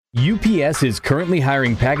UPS is currently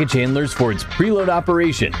hiring package handlers for its preload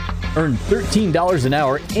operation. Earn $13 an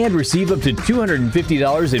hour and receive up to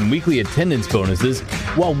 $250 in weekly attendance bonuses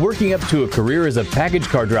while working up to a career as a package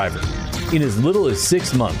car driver. In as little as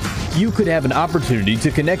 6 months, you could have an opportunity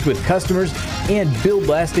to connect with customers and build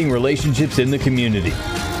lasting relationships in the community.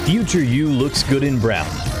 Future you looks good in brown.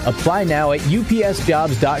 Apply now at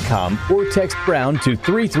upsjobs.com or text Brown to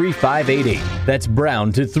 33588. That's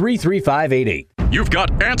Brown to 33588. You've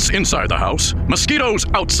got ants inside the house, mosquitoes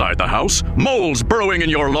outside the house, moles burrowing in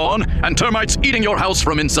your lawn, and termites eating your house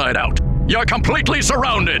from inside out. You're completely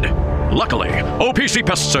surrounded. Luckily, OPC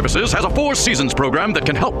Pest Services has a 4 seasons program that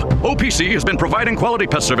can help. OPC has been providing quality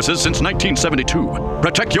pest services since 1972.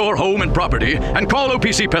 Protect your home and property and call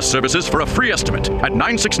OPC Pest Services for a free estimate at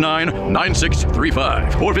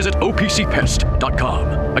 969-9635 or visit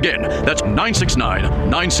opcpest.com. Again, that's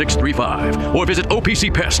 969-9635 or visit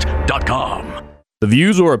opcpest.com. The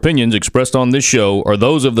views or opinions expressed on this show are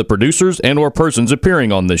those of the producers and or persons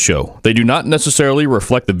appearing on this show. They do not necessarily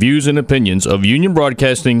reflect the views and opinions of Union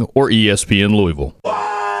Broadcasting or ESPN Louisville.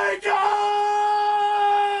 Wake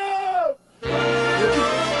up!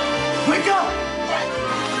 Wake up!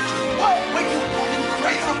 Wake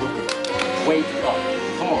up! Wake up!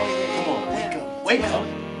 Come on. Wake up! Wake up!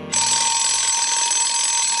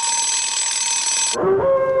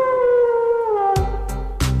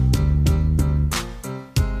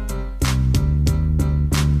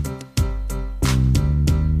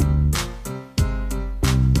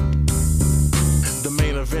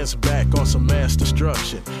 Back on some mass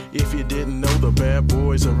destruction. If you didn't know, the bad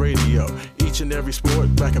boys are radio. Each and every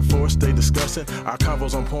sport, back and forth, stay discussing. Our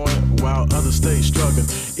convo's on point while others stay struggling.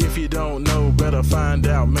 If you don't know, better find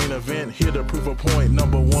out. Main event, here to prove a point.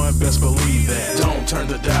 Number one, best believe that. Don't turn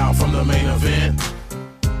the dial from the main event.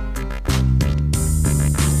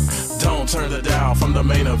 Don't turn the dial from the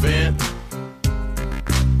main event.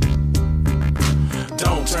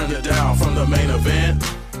 Don't turn the dial from the main event.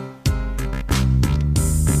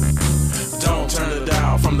 Don't turn it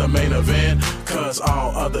down from the main event, cause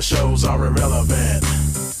all other shows are irrelevant.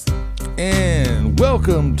 And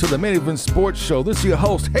welcome to the Main Event Sports Show. This is your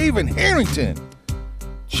host, Haven Harrington.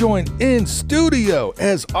 Joined in studio,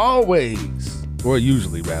 as always, or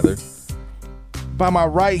usually rather, by my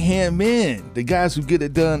right-hand men, the guys who get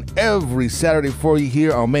it done every Saturday for you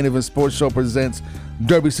here on Main Event Sports Show presents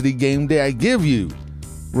Derby City Game Day. I give you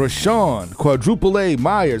Rashawn Quadruple A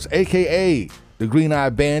Myers, a.k.a. the Green Eye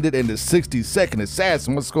Bandit, and the 60-second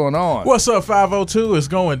assassin. What's going on? What's up, 502? It's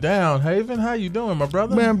going down. Haven, how you doing, my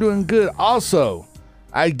brother? Man, I'm doing good. Also,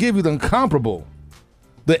 I give you the incomparable,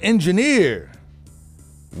 the engineer,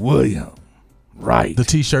 William Wright. The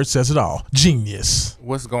T-shirt says it all. Genius.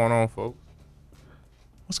 What's going on, folks?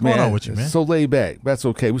 What's going on with you, man? So laid back. That's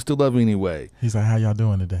okay. We still love you anyway. He's like, how y'all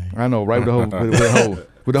doing today? I know, right? With the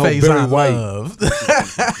whole Barry White.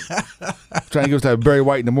 Trying to give us that Barry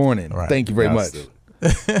White in the morning. Right. Thank you very much.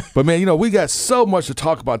 But, man, we got so much to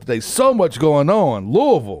talk about today. So much going on.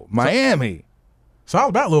 Louisville, Miami. It's all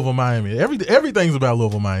about Louisville, Miami. Everything's about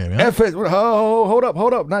Louisville, Miami. Huh?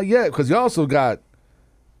 Hold up. Not yet, because you also got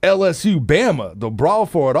LSU, Bama, the brawl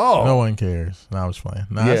for it all. No one cares. No, I was playing.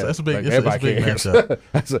 No, yeah, that's a big, like it's a big matchup.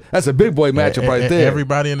 that's a big boy matchup right there.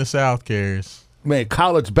 Everybody in the South cares. Man,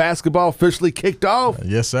 college basketball officially kicked off.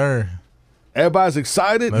 Yes, sir. Everybody's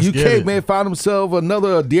excited. Let's UK may find himself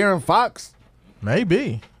another De'Aaron Fox.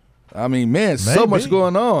 Maybe. I mean, man, so much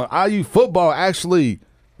going on. IU football actually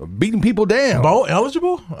beating people down. Bowl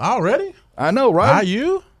eligible already? I know, right?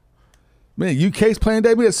 IU? Man, UK's playing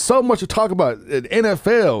that. There's so much to talk about. In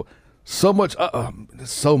NFL, so much.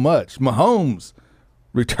 Mahomes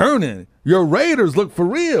returning. Your Raiders look for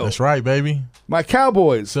real. That's right, baby. My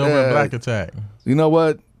Cowboys. Silver and black attack. You know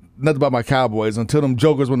what? Nothing about my Cowboys until them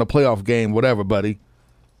jokers win the playoff game, whatever, buddy.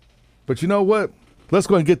 But you know what? Let's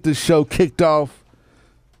go and get this show kicked off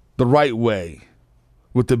the right way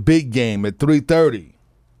with the big game at 3:30.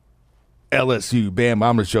 LSU, Bama.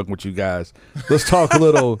 I'm just joking with you guys. Let's talk a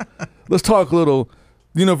little. Let's talk a little.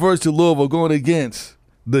 University of Louisville going against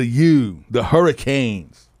the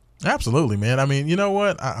Hurricanes. Absolutely, man. I mean, you know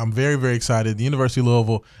what? I'm very, very excited. The University of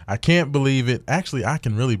Louisville, I can't believe it. Actually, I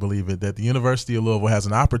can really believe it that the University of Louisville has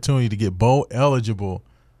an opportunity to get bowl eligible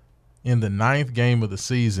in the 9th game of the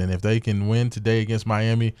season. If they can win today against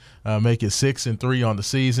Miami, make it 6-3 on the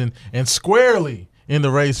season, and squarely in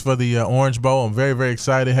the race for the Orange Bowl. I'm very, very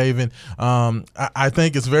excited, Haven. I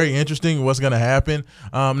think it's very interesting what's going to happen.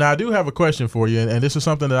 Now, I do have a question for you, and this is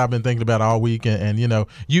something that I've been thinking about all week, and you know,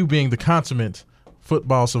 you being the consummate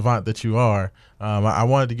football savant that you are, I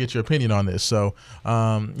wanted to get your opinion on this. So,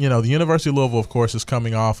 the University of Louisville, of course, is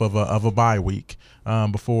coming off of a bye week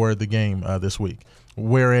before the game this week.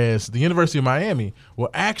 Whereas the University of Miami will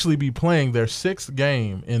actually be playing their 6th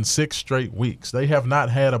game in 6 straight weeks. They have not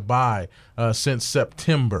had a bye since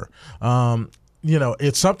September.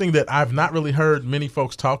 It's something that I've not really heard many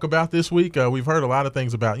folks talk about this week. We've heard a lot of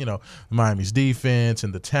things about, Miami's defense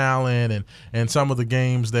and the talent and some of the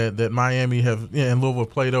games that Miami and Louisville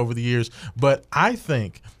played over the years. But I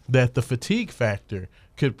think that the fatigue factor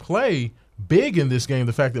could play big in this game.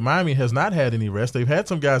 The fact that Miami has not had any rest. They've had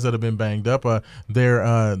some guys that have been banged up. Their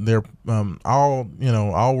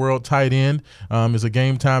all-world tight end is a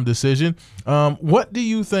game-time decision. What do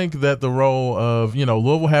you think that the role of,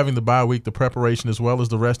 Louisville having the bye week, the preparation, as well as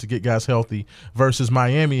the rest to get guys healthy, versus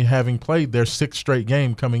Miami having played their 6th straight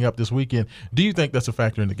game coming up this weekend? Do you think that's a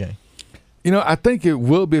factor in the game? I think it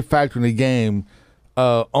will be a factor in the game.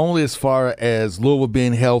 Only as far as Louisville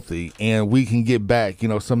being healthy and we can get back.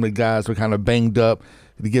 Some of the guys were kind of banged up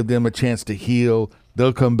to give them a chance to heal.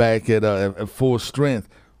 They'll come back at full strength.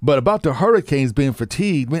 But about the Hurricanes being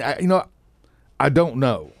fatigued, I don't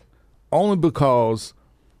know. Only because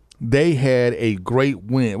they had a great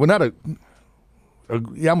win. Well, I'm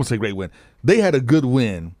going to say great win. They had a good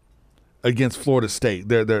win against Florida State,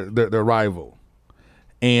 their rival.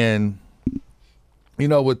 And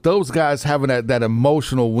with those guys having that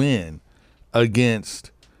emotional win against,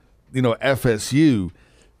 FSU,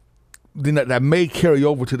 then that may carry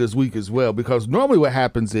over to this week as well. Because normally what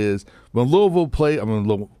happens is when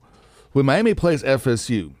Miami plays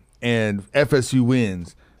FSU and FSU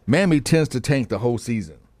wins, Miami tends to tank the whole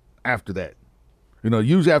season after that.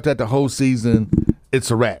 Usually after that, the whole season, it's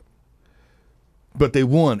a wrap. But they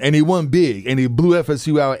won, and he won big, and he blew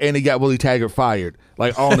FSU out, and he got Willie Taggart fired,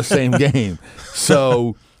 all in the same game.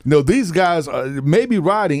 So, these guys are maybe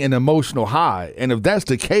riding an emotional high, and if that's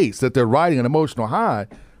the case, that they're riding an emotional high,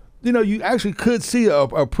 you actually could see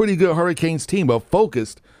a pretty good Hurricanes team, a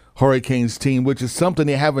focused Hurricanes team, which is something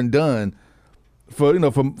they haven't done for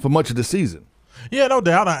much of the season. Yeah, no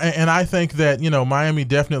doubt. And I think that, Miami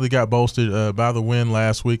definitely got bolstered by the win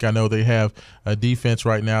last week. I know they have a defense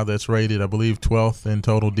right now that's rated, I believe, 12th in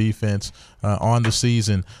total defense on the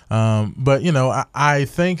season. But, I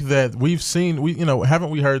think that we've seen, haven't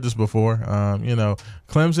we heard this before?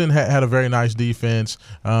 Clemson had a very nice defense.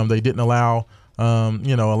 They didn't allow a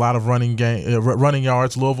lot of running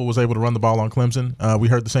yards. Louisville was able to run the ball on Clemson. We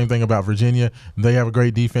heard the same thing about Virginia. They have a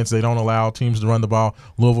great defense. They don't allow teams to run the ball.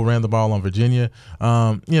 Louisville ran the ball on Virginia.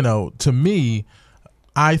 To me,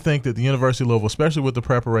 I think that the University of Louisville, especially with the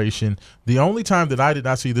preparation, the only time that I did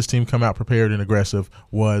not see this team come out prepared and aggressive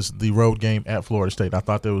was the road game at Florida State. I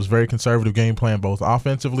thought there was very conservative game plan, both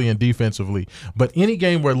offensively and defensively. But any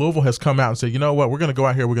game where Louisville has come out and said, you know what, we're going to go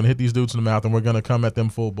out here, we're going to hit these dudes in the mouth, and we're going to come at them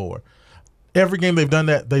full bore. Every game they've done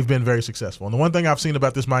that, they've been very successful. And the one thing I've seen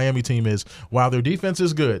about this Miami team is while their defense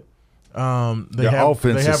is good, they have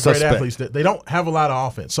great athletes. They don't have a lot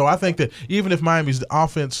of offense. So I think that even if Miami's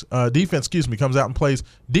defense comes out and plays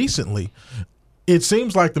decently, it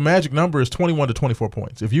seems like the magic number is 21 to 24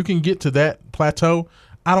 points. If you can get to that plateau,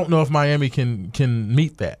 I don't know if Miami can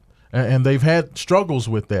meet that. And they've had struggles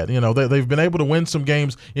with that. They've been able to win some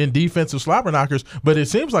games in defensive slobber knockers, but it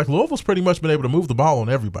seems like Louisville's pretty much been able to move the ball on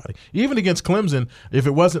everybody. Even against Clemson, if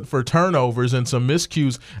it wasn't for turnovers and some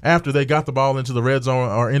miscues after they got the ball into the red zone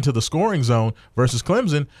or into the scoring zone versus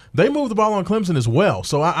Clemson, they moved the ball on Clemson as well.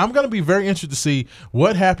 So I'm going to be very interested to see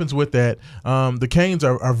what happens with that. The Canes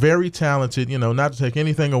are very talented, not to take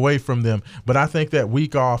anything away from them, but I think that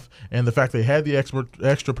week off and the fact they had the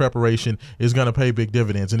extra preparation is going to pay big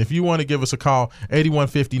dividends. And if you want to give us a call,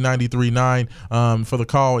 8150-939 for the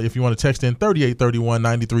call. If you want to text in,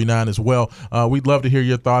 3831-939 as well. We'd love to hear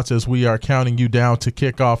your thoughts as we are counting you down to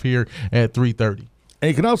kick off here at 3:30. And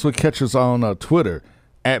you can also catch us on Twitter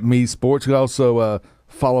at @MeSports. You can also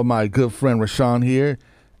follow my good friend Rashawn here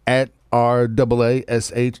at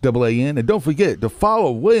RAASHAAN. And don't forget to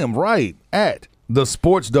follow William Wright at The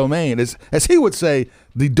Sports Domain. As he would say,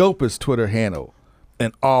 the dopest Twitter handle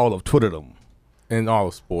in all of Twitterdom. In all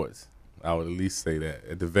of sports, I would at least say that.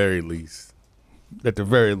 At the very least. At the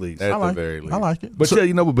very least. I like it. But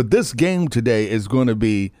but this game today is going to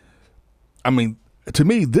be, to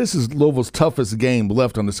me, this is Louisville's toughest game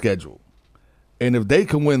left on the schedule. And if they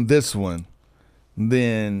can win this one,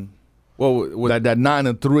 then that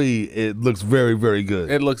 9-3, it looks very, very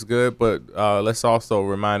good. It looks good, but let's also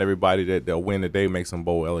remind everybody that the win today makes them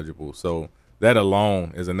bowl eligible. So that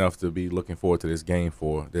alone is enough to be looking forward to this game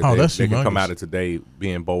for. That's they can come humongous. out of today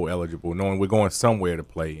being bowl eligible, knowing we're going somewhere to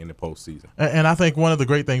play in the postseason. And I think one of the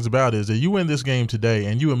great things about it is that you win this game today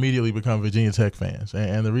and you immediately become Virginia Tech fans.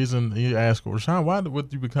 And the reason you ask, Rashawn, why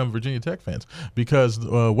would you become Virginia Tech fans? Because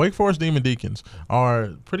Wake Forest Demon Deacons are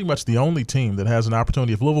pretty much the only team that has an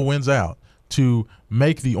opportunity, if Louisville wins out, to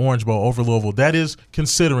make the Orange Bowl over Louisville. That is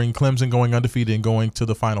considering Clemson going undefeated and going to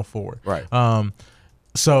the Final Four. Right.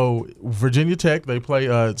 So Virginia Tech, they play.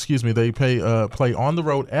 Play on the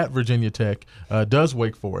road at Virginia Tech. Does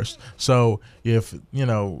Wake Forest? So if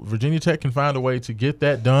Virginia Tech can find a way to get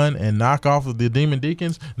that done and knock off the Demon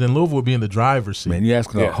Deacons, then Louisville will be in the driver's seat. Man, you're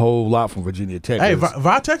asking a whole lot from Virginia Tech. Hey,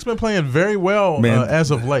 Vitech's been playing very well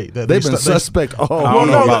as of late. They've been suspect. I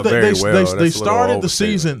don't know about very well. They started the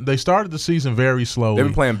season. They started the season very slowly. They've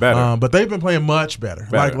been playing better, but they've been playing much better.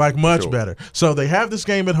 Like much better. So they have this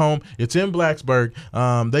game at home. It's in Blacksburg.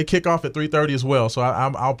 They kick off at 3:30 as well. So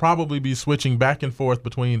I'll probably be switching back and forth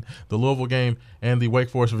between the Louisville game and the Wake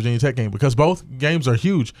Forest Virginia Tech game because both games are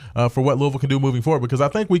huge for what Louisville can do moving forward. Because I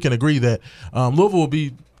think we can agree that Louisville will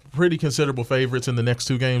be pretty considerable favorites in the next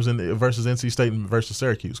two games versus NC State and versus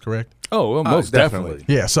Syracuse, correct? Oh, well, most definitely.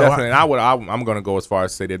 Yeah, so definitely. I'm going to go as far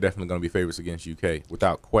as to say they're definitely going to be favorites against UK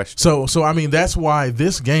without question. So I mean that's why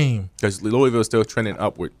this game, because Louisville is still trending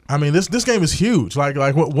upward. I mean this game is huge. Like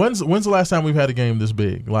when's the last time we've had a game this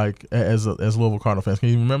big? Like as Louisville Cardinal fans, can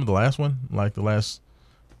you remember the last one? Like the last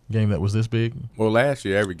game that was this big? Well, last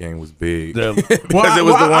year every game was big Yeah. because it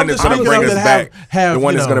was the one that's going to bring us back. The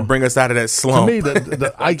one that's going to bring us out of that slump. To me,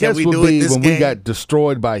 I guess would be when we got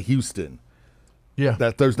destroyed by Houston. Yeah,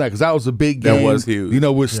 that Thursday night, because that was a big game. That was huge.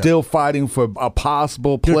 We're still fighting for a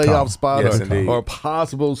possible playoff spot or a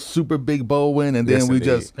possible super big bowl win, and then we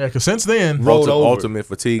just because since then rolled over. Ultimate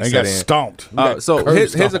fatigue and got stomped. So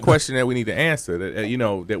here's a question that we need to answer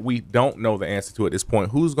that that we don't know the answer to at this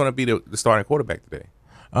point. Who's going to be the starting quarterback today?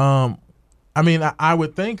 I mean, I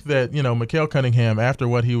would think that, Mikael Cunningham, after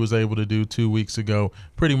what he was able to do 2 weeks ago,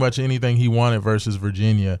 pretty much anything he wanted versus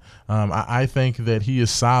Virginia, I think that he is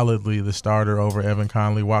solidly the starter over Evan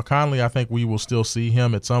Conley. While Conley, I think we will still see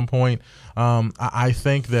him at some point. I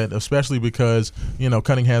think that especially because,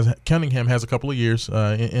 Cunningham has a couple of years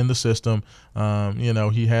in the system.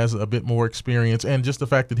 He has a bit more experience, and just the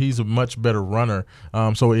fact that he's a much better runner,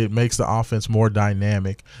 so it makes the offense more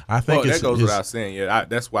dynamic. I think that goes without saying. Yeah,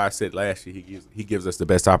 that's why I said last year he gives us the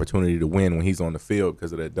best opportunity to win when he's on the field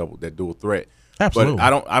because of that dual threat. Absolutely.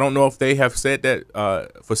 But I don't know if they have said that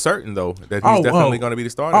for certain though that he's definitely going to be the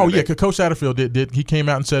starter. Oh yeah, Coach Satterfield did. He came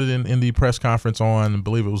out and said it in the press conference on, I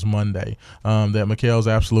believe it was Monday, that Mikael's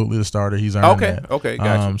absolutely the starter. He's earned that. Okay,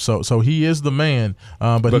 gotcha. So he is the man.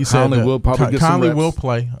 But he Conley said will probably Conley get some will reps.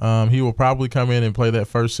 play. He will probably come in and play that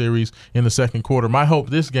first series in the second quarter. My hope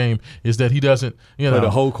this game is that he doesn't, the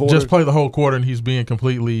whole quarter? just play the whole quarter and he's being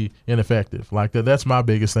completely ineffective. Like that's my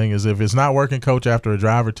biggest thing is if it's not working, coach, after a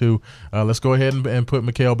drive or two, let's go ahead and put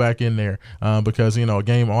Mikael back in there because a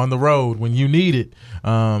game on the road when you need it,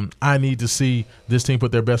 I need to see this team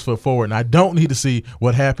put their best foot forward, and I don't need to see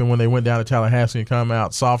what happened when they went down to Tallahassee and come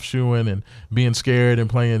out soft shoeing and being scared and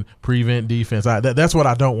playing prevent defense. That's what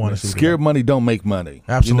I don't want to see. Scared money don't make money.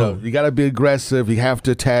 Absolutely, you got to be aggressive. You have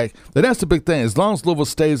to attack. But that's the big thing. As long as Louisville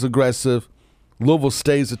stays aggressive, Louisville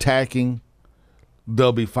stays attacking,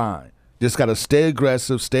 they'll be fine. Just got to stay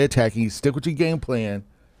aggressive, stay attacking, stick with your game plan,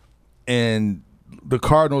 and the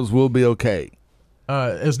Cardinals will be okay.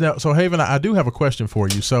 So Haven, I do have a question for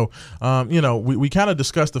you. So, we kind of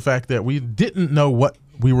discussed the fact that we didn't know what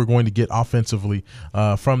we were going to get offensively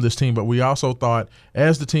from this team, but we also thought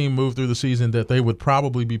as the team moved through the season that they would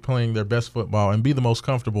probably be playing their best football and be the most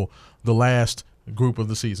comfortable the last group of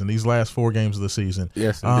the season, these last 4 games of the season.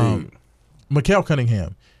 Yes, indeed. Mikael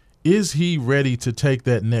Cunningham, is he ready to take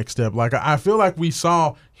that next step? Like, I feel like we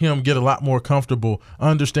saw him get a lot more comfortable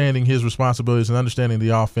understanding his responsibilities and understanding the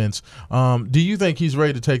offense. Do you think he's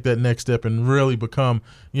ready to take that next step and really become,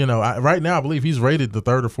 right now I believe he's rated the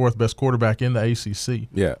 3rd or 4th best quarterback in the ACC.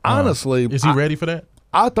 Yeah. Honestly. Is he ready for that?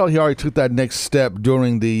 I thought he already took that next step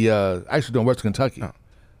during during Western Kentucky. I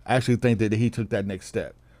actually think that he took that next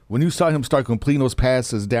step. When you saw him start completing those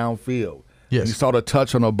passes downfield, yes, and you saw the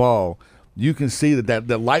touch on the ball, you can see that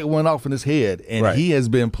the light went off in his head, and he has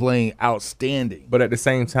been playing outstanding. But at the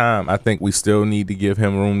same time, I think we still need to give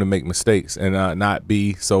him room to make mistakes and not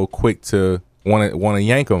be so quick to want to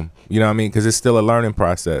yank him. You know what I mean? Because it's still a learning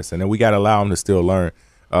process, and then we got to allow him to still learn.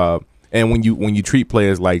 And when you treat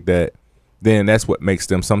players like that, then that's what makes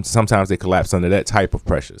them sometimes they collapse under that type of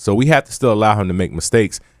pressure. So we have to still allow him to make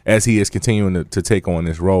mistakes as he is continuing to take on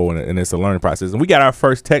this role, and it's a learning process. And we got our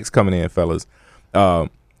first text coming in, fellas.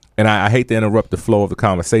 And and I hate to interrupt the flow of the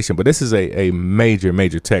conversation, but this is a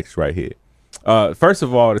major text right here. First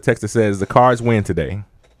of all, the texter says the Cards win today.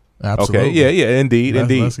 Absolutely. Okay, yeah, indeed.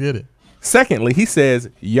 Let's get it. Secondly, he says,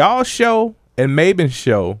 y'all show and Maven's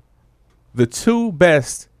show, the two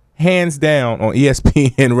best, hands down, on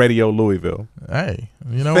ESPN Radio Louisville. Hey,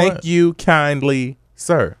 you know Thank what? you kindly,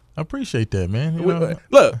 sir. I appreciate that, man. You know,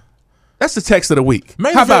 Look, that's the text of the week.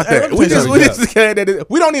 Main How about event- that?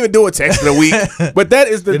 We don't even do a text of the week, but that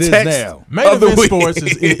is the It is text now. Main of the Event week. Sports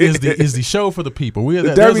is the show for the people. The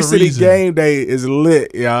There's Derby a City reason. Game Day is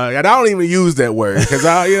lit, y'all. And I don't even use that word because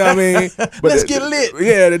you know what I mean. But Let's get lit.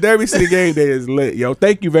 Yeah, the Derby City Game Day is lit, yo.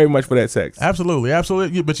 Thank you very much for that text. Absolutely.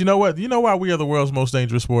 But you know what? You know why we are the world's most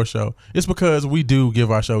dangerous sports show? It's because we do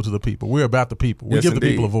give our show to the people. We're about the people. We Yes, give the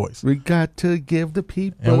indeed. people a voice, We got to give the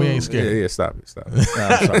people. and we ain't Yeah, scared. stop it.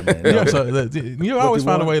 I'm sorry, man. You know, so you always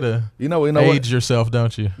find a way to You know what? age yourself,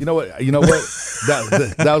 don't you? You know what?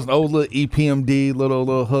 That was an old little EPMD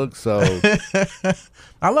little hook. So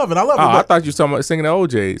I love it. Oh, I but thought you were talking about singing the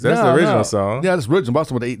OJ's. That's the No, original no. song. Yeah, that's original. But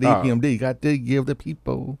also with the Oh. EPMD, got to give the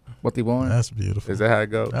people what they want. that's beautiful. Is that how it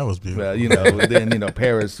goes? That was beautiful. Well, then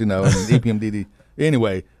Paris, and EPMD.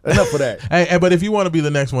 Anyway, enough of that. Hey, but if you want to be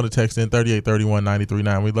the next one to text in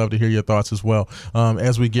 3831-939, we'd love to hear your thoughts as well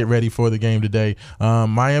as we get ready for the game today.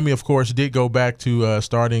 Miami, of course, did go back to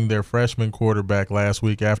starting their freshman quarterback last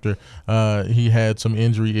week after he had some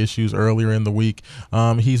injury issues earlier in the week.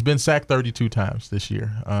 He's been sacked 32 times this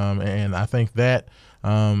year, and I think that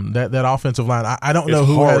that offensive line, I don't know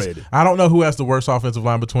It's who has the worst offensive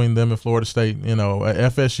line between them and Florida State. You know,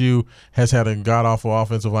 FSU has had a god awful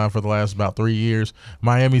offensive line for the last about 3 years.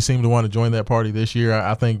 Miami seemed to want to join that party this year.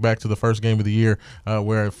 I think back to the first game of the year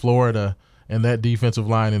where Florida and that defensive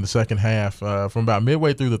line in the second half, from about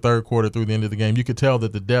midway through the third quarter through the end of the game, you could tell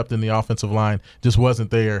that the depth in the offensive line just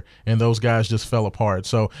wasn't there, and those guys just fell apart.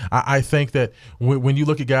 So I think that when you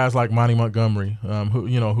look at guys like Monty Montgomery,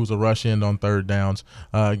 who's a rush end on third downs,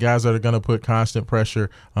 guys that are going to put constant pressure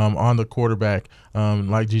on the quarterback,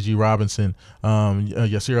 like Gigi Robinson,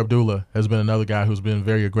 Yasir Abdullah has been another guy who's been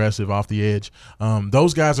very aggressive off the edge.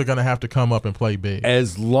 Those guys are going to have to come up and play big.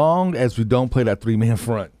 As long as we don't play that 3-man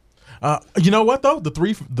front. You know what though?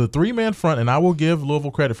 The three-man front, and I will give Louisville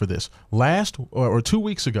credit for this. Last or 2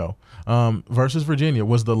 weeks ago, versus Virginia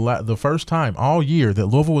was the first time all year that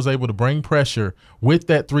Louisville was able to bring pressure with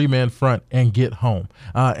that 3-man front and get home.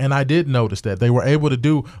 And I did notice that they were able to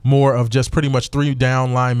do more of just pretty much 3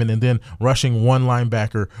 down linemen and then rushing 1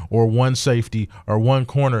 linebacker or 1 safety or 1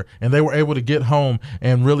 corner, and they were able to get home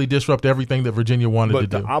and really disrupt everything that Virginia wanted to But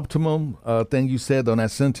do. the optimum thing you said on that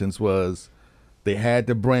sentence was they had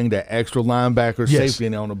to bring that extra linebacker Yes. safety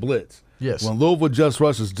in on the blitz. Yes. When Louisville just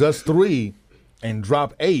rushes just 3 and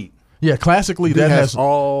drop 8, Yeah, classically that that has has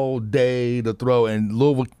all day to throw, and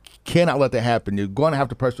Louisville cannot let that happen. You're going to have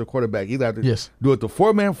to pressure the quarterback. Either have to Yes. do it the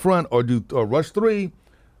 4-man front or rush 3,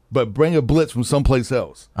 but bring a blitz from someplace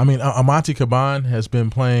else. I mean, Amante Caban has been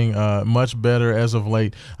playing much better as of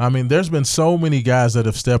late. I mean, there's been so many guys that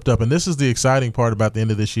have stepped up, and this is the exciting part about the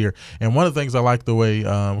end of this year. And one of the things I like the way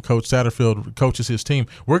Coach Satterfield coaches his team,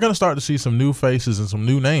 we're going to start to see some new faces and some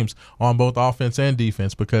new names on both offense and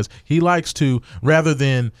defense, because he likes to, rather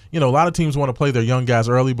than, a lot of teams want to play their young guys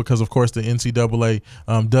early because, of course, the NCAA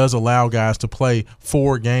does allow guys to play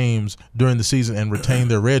 4 games during the season and retain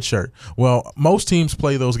their red shirt. Well, most teams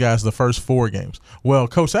play those guys the first 4 games. Well,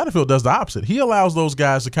 Coach Satterfield does the opposite. He allows those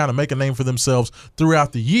guys to kind of make a name for themselves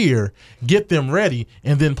throughout the year, get them ready,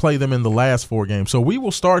 and then play them in the last 4 games. So we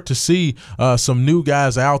will start to see some new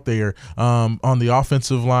guys out there on the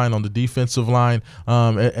offensive line, on the defensive line,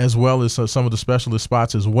 as well as some of the specialist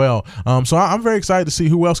spots as well. So I'm very excited to see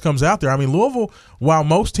who else comes out there. I mean, Louisville, while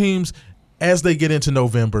most teams, as they get into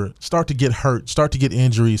November, start to get hurt, start to get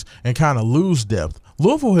injuries, and kind of lose depth,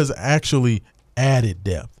 Louisville has actually added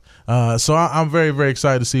depth. So I'm very, very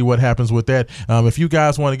excited to see what happens with that. If you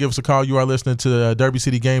guys want to give us a call, you are listening to Derby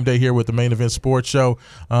City Game Day here with the Main Event Sports Show.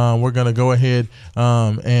 We're going to go ahead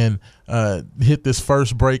and hit this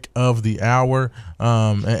first break of the hour.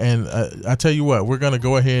 And I tell you what, we're going to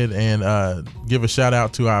go ahead and give a shout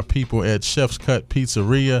out to our people at Chef's Cut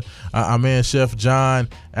Pizzeria. Our man Chef John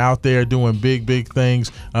out there doing big things.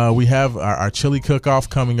 We have our chili cook-off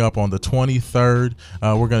coming up on the 23rd.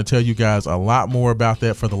 We're going to tell you guys a lot more about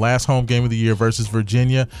that for the last home game of the year versus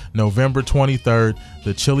Virginia, November 23rd,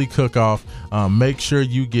 the chili cook-off. Make sure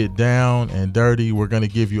you get down and dirty. We're going to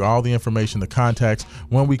give you all the information, the contacts.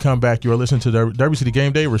 When we come back, you are listening to Derby City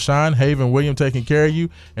Game Day. Rashawn, Haven, William taking care of you,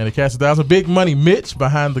 and the Cast of Thousand. Big Money Mitch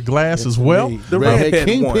behind the glass as well. The Redhead redhead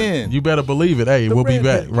Kingpin. You better believe it. Hey, we'll be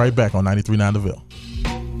back right back on 93.9 The Ville.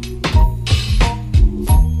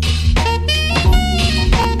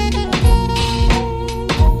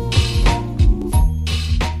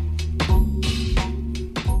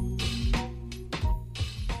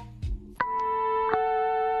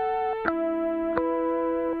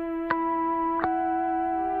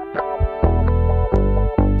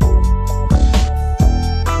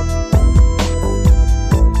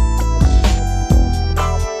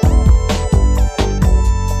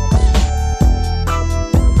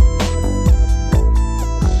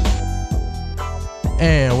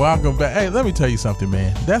 Welcome back. Hey, let me tell you something,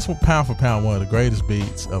 man. That's pound for pound one of the greatest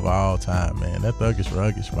beats of all time, man. That Thuggish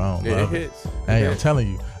Ruggish bone. Yeah, it hits. Hey, I'm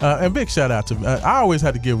telling you. And big shout out to I always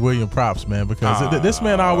had to give William props, man, because this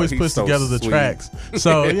man always puts so together the sweet. tracks.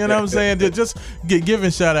 So, you know what I'm saying? Just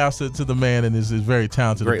giving shout outs to the man and his very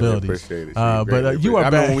talented Greatly abilities. appreciate it. But you are I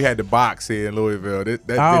back. remember when we had the box here in Louisville. That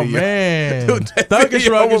Oh video, man, Dude, that Thuggish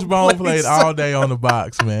video Ruggish was Bone played played all day on the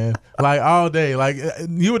box, man. Like all day. Like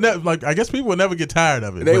you would never. Like I guess people would never get tired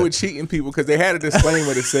of it. They but- were cheating people because they had a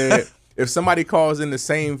disclaimer that said if somebody calls in the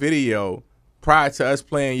same video prior to us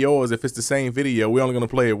playing yours, if it's the same video, we're only going to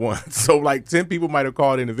play it once. So like 10 people might have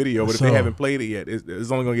called in the video, but if they haven't played it yet,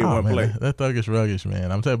 it's only going to get one man, play. That Thuggish Ruggish,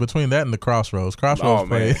 man. I'm telling you, between that and the Crossroads Oh,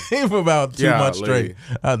 played for about 2 months Golly.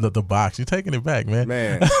 straight. The box, you're taking it back, man.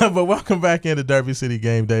 Man. But welcome back into Derby City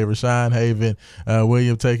Game Day. Rashawn Haven,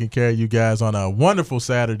 William taking care of you guys on a wonderful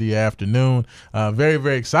Saturday afternoon. Very,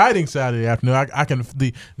 very exciting Saturday afternoon. I can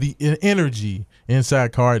the energy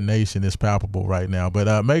inside Card Nation is palpable right now.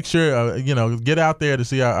 But make sure get out there to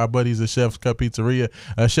see our buddies at Chef's Cut Pizzeria.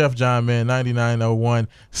 Chef John, man, 9901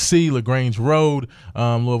 C LaGrange Road,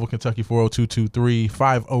 Louisville, Kentucky 40223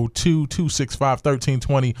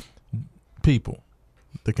 502-265-1320. People,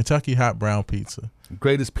 the Kentucky Hot Brown Pizza.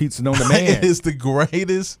 Greatest pizza known to man. It is the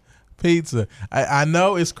greatest pizza. I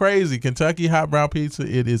know it's crazy. Kentucky Hot Brown Pizza,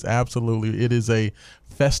 it is a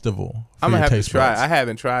festival. I'm going to have to taste try. buds. I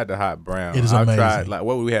haven't tried the hot brown. It is I've amazing. tried, like,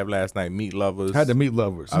 what did we have last night? Meat Lovers. Had the meat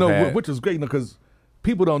lovers. had- Which is great because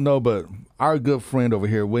people don't know, but our good friend over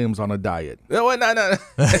here, William's on a diet. No. let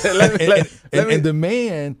me, And the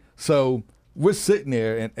man, so we're sitting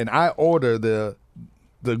there, and I order the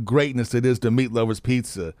greatness that is the Meat Lovers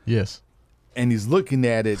Pizza, Yes. and he's looking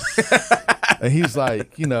at it, and he's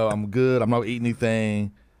like, I'm good. I'm not eating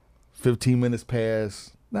anything. 15 minutes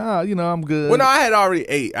pass. Nah, I'm good. well, no, I had already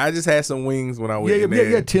ate. I just had some wings when I went in there.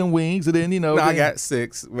 yeah, 10 wings, and then, No, I then- got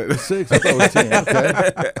 6. But 6. I thought it was 10.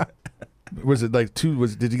 Okay. Was it like 2?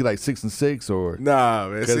 Did you get like 6 and 6 or? nah,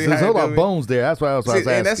 man. Because See there's how a you lot do of me? bones there. That's why I was asking.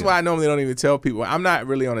 And that's why I normally don't even tell people. I'm not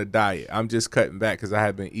really on a diet. I'm just cutting back because I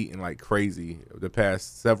have been eating like crazy the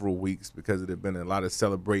past several weeks because there's been a lot of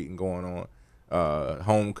celebrating going on,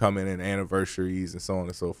 homecoming and anniversaries and so on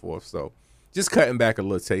and so forth. So just cutting back a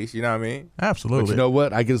little taste. You know what I mean? Absolutely. But you know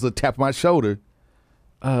what? I get this little tap on my shoulder.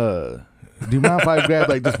 Do you mind if I grab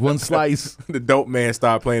like just one slice? The dope man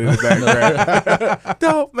started playing in the background.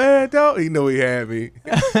 Dope man, dope. He knew he had me.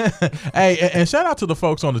 Hey, and shout out to the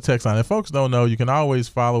folks on the text line. If folks don't know, you can always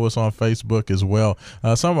follow us on Facebook as well.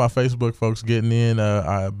 Some of our Facebook folks getting in.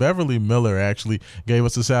 Beverly Miller actually gave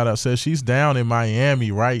us a shout out. Says she's down in Miami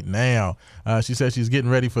right now. She said she's getting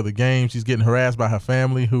ready for the game. She's getting harassed by her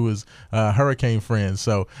family, who is Hurricane friends.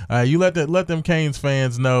 So you let them Canes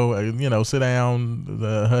fans know. Sit down,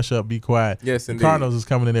 hush up, be quiet. Yes, the indeed. Cardinals is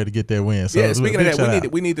coming in there to get their win. So Yeah, speaking of big that, shout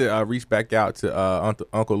out. we need to reach back out to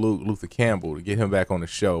Uncle Luther Campbell to get him back on the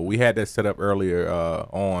show. We had that set up earlier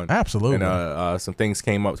on. Absolutely. And some things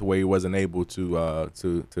came up to where he wasn't able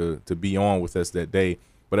to be on with us that day.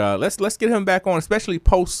 But let's get him back on, especially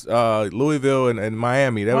post Louisville and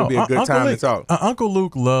Miami. That would be a good time to talk. Uncle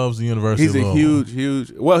Luke loves the University He's of a Louisville.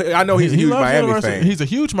 huge. Well, I know he's a huge loves Miami University. fan. He's a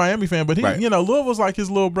huge Miami fan, but Right. Louisville's like his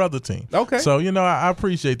little brother team. Okay. So I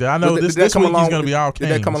appreciate that. I know Did this that come week he's along going to with- be all Did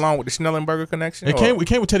that come Canes. along with the Schnellenberger connection? It came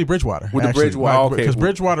with Teddy Bridgewater. With the actually. Bridgewater, okay. Because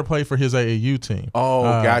Bridgewater played for his AAU team. Oh,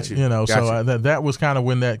 got you. So Got you. that was kind of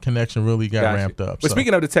when that connection really got Gotcha. ramped up. But so.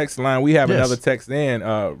 speaking of the text line, we have Yes. another text in.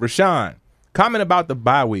 Rashawn, comment about the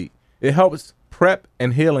bye week. It helps prep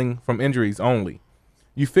and healing from injuries only.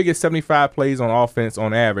 You figure 75 plays on offense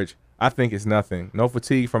on average. I think it's nothing. No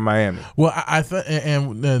fatigue from Miami. Well, I think,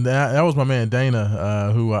 and that was my man Dana,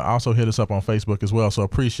 who also hit us up on Facebook as well. So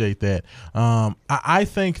appreciate that. I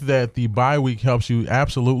think that the bye week helps you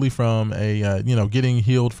absolutely from a getting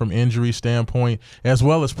healed from injury standpoint, as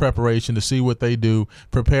well as preparation to see what they do,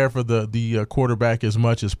 prepare for the quarterback as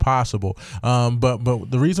much as possible. But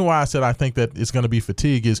the reason why I said I think that it's going to be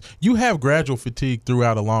fatigue is you have gradual fatigue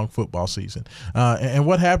throughout a long football season, and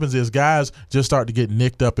what happens is guys just start to get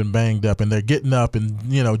nicked up and banged up, and they're getting up and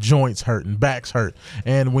joints hurt and backs hurt,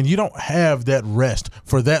 and when you don't have that rest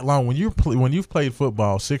for that long, when you've played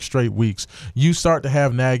football 6 straight weeks, you start to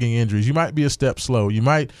have nagging injuries. You might be a step slow. You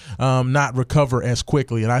might not recover as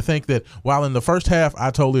quickly, and I think that while in the first half I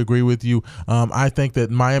totally agree with you, I think that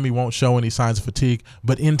Miami won't show any signs of fatigue,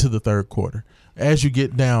 but into the third quarter, as you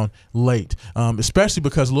get down late, especially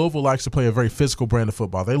because Louisville likes to play a very physical brand of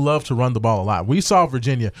football. They love to run the ball a lot. We saw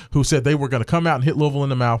Virginia, who said they were going to come out and hit Louisville in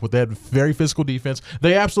the mouth with that very physical defense.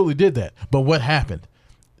 They absolutely did that. But what happened?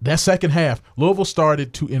 That second half, Louisville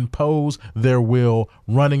started to impose their will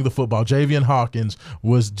running the football. Javian Hawkins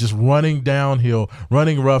was just running downhill,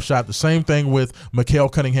 running roughshod. The same thing with Mikael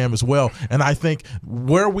Cunningham as well. And I think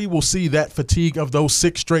where we will see that fatigue of those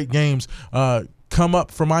 6 straight games come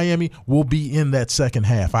up for Miami will be in that second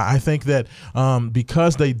half. I think that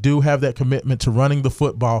because they do have that commitment to running the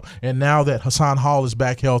football, and now that Hassan Hall is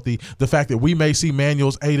back healthy, the fact that we may see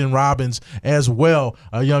Manuel's Aiden Robbins as well,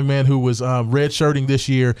 a young man who was redshirting this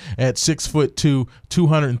year at 6'2",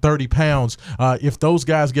 230 pounds. If those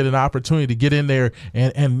guys get an opportunity to get in there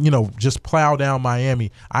and just plow down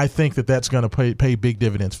Miami, I think that that's going to pay big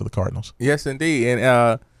dividends for the Cardinals. Yes, indeed.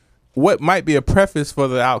 And what might be a preface for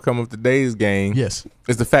the outcome of today's game is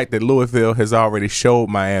the fact that Louisville has already showed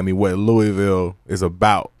Miami what Louisville is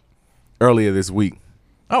about earlier this week.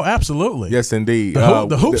 Oh, absolutely. Yes, indeed.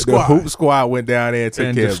 The Hoop Squad. The Hoop Squad went down there and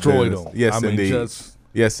took care destroyed of them. Yes, indeed.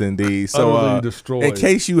 Yes, indeed. So, utterly destroyed. In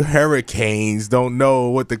case you Hurricanes don't know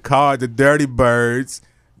what the Dirty Birds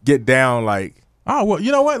get down like. Oh, well,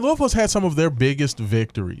 you know what? Louisville's had some of their biggest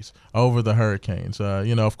victories over the Hurricanes.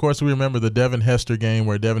 Of course, we remember the Devin Hester game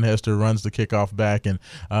where Devin Hester runs the kickoff back and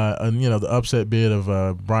the upset bid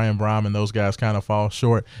of Brian Brom and those guys kind of fall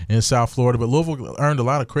short in South Florida. But Louisville earned a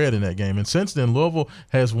lot of credit in that game. And since then, Louisville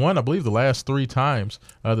has won, I believe, the last 3 times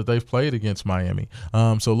that they've played against Miami.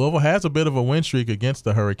 So Louisville has a bit of a win streak against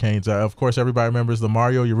the Hurricanes. Of course, everybody remembers the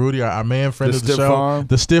Mario Urruti, our man friend of the show.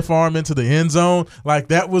 The stiff arm into the end zone. Like,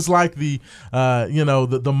 that was like the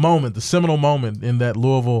moment, the seminal moment in that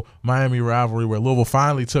Louisville-Miami rivalry where Louisville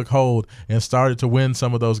finally took hold and started to win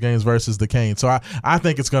some of those games versus the Canes. So I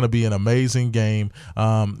think it's going to be an amazing game.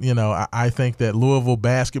 I think that Louisville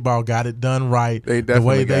basketball got it done right, the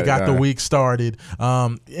way they got the week started.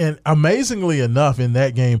 And amazingly enough, in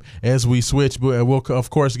that game, as we switch, we'll, of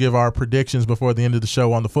course, give our predictions before the end of the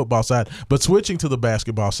show on the football side. But switching to the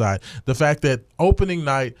basketball side, the fact that opening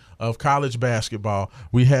night of college basketball,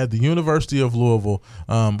 we had the University of Louisville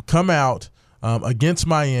come out against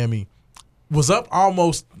Miami, was up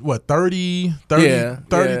almost 32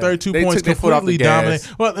 points, completely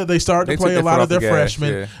dominant. Well, they started to play a lot of their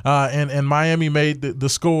freshmen, and Miami made the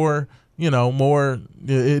score more.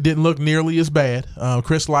 It didn't look nearly as bad.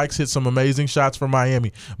 Chris Likes hit some amazing shots for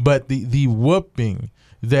Miami, but the whooping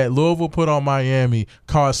that Louisville put on Miami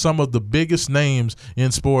caused some of the biggest names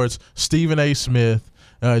in sports, Stephen A. Smith,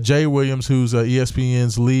 Jay Williams, who's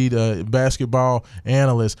ESPN's lead basketball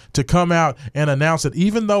analyst, to come out and announce that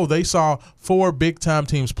even though they saw 4 big-time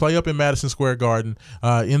teams play up in Madison Square Garden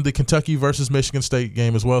in the Kentucky versus Michigan State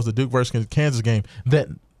game as well as the Duke versus Kansas game, that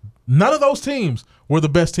none of those teams were the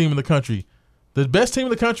best team in the country. The best team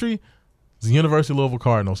in the country is the University of Louisville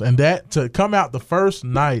Cardinals. And that, to come out the first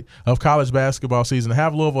night of college basketball season,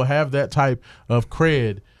 have Louisville have that type of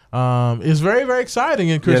cred, is very, very exciting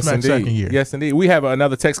in Chris Mack's second year. Yes, indeed. We have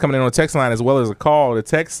another text coming in on the text line as well as a call. The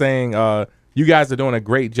text saying, you guys are doing a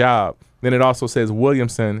great job. Then it also says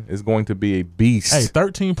Williamson is going to be a beast. Hey,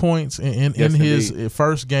 13 points in his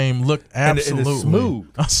first game, looked absolutely smooth.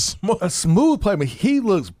 A smooth play. I mean, he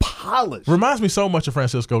looks polished. Reminds me so much of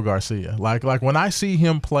Francisco Garcia. Like when I see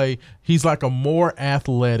him play, he's like a more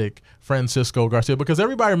athletic Francisco Garcia, because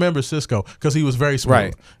everybody remembers Cisco because he was very smooth.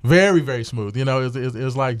 Right. Very, very smooth. It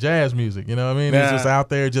was like jazz music. You know what I mean? He's just out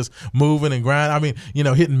there just moving and grinding. I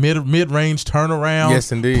mean, hitting mid-range turnarounds.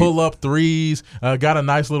 Yes, indeed. Pull-up threes. Got a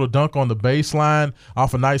nice little dunk on the baseline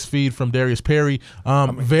off a nice feed from Darius Perry.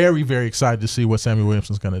 Very, very excited to see what Samuel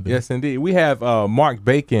Williamson's going to do. Yes, indeed. We have Mark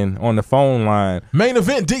Bacon on the phone line. Main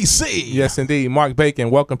Event DC. Yes, indeed. Mark Bacon,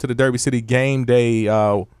 welcome to the Derby City Game Day.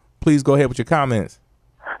 Please go ahead with your comments.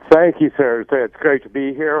 Thank you, sir. It's great to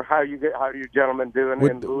be here. How are you gentlemen doing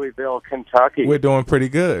in Louisville, Kentucky? We're doing pretty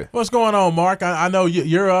good. What's going on, Mark? I know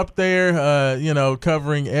you're up there,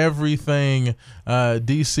 covering everything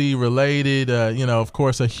D.C. related. Of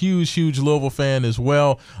course, a huge Louisville fan as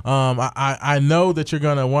well. I know that you're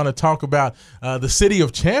going to want to talk about the city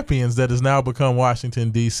of champions that has now become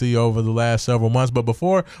Washington, D.C. over the last several months. But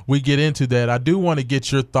before we get into that, I do want to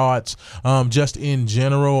get your thoughts just in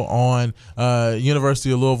general on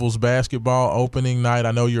University of Louisville's basketball opening night.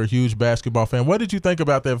 I know you're a huge basketball fan. What did you think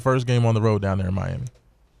about that first game on the road down there in Miami?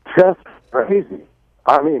 Just crazy.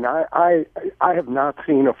 I mean, I have not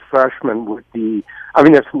seen a freshman with the. I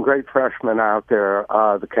mean, there's some great freshmen out there.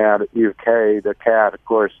 The Cat at UK, the Cat, of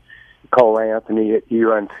course, Cole Anthony at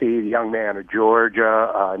UNC, the young man at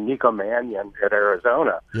Georgia, Nico Mannion at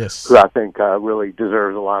Arizona. Yes, who I think really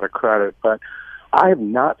deserves a lot of credit. But I have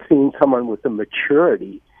not seen someone with the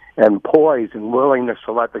maturity and poise and willingness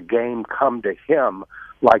to let the game come to him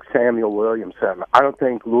like Samuel Williamson. I don't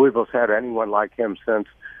think Louisville's had anyone like him since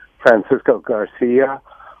Francisco Garcia.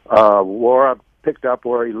 Wara picked up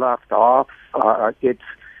where he left off.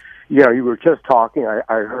 You were just talking, I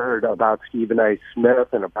heard about Stephen A. Smith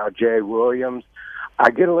and about Jay Williams. I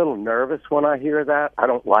get a little nervous when I hear that. I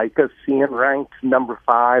don't like us seeing ranked number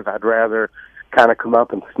 5. I'd rather kind of come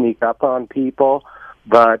up and sneak up on people.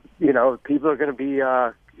 But, people are going to be,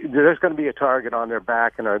 there's going to be a target on their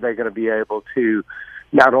back, and are they going to be able to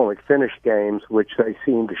not only finish games, which they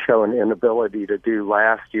seem to show an inability to do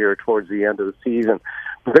last year towards the end of the season,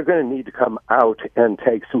 but they're going to need to come out and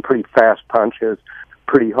take some pretty fast punches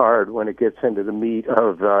pretty hard when it gets into the meat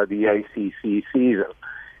of the ACC season.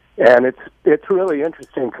 And it's really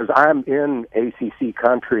interesting because I'm in ACC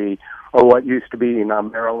country, or what used to be. Now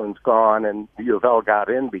Maryland's gone, and U of L got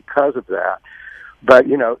in because of that. But,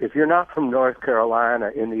 if you're not from North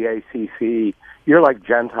Carolina in the ACC, you're like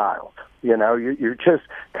Gentiles. You're just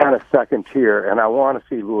kind of second tier. And I want to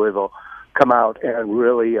see Louisville come out and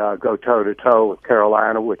really go toe-to-toe with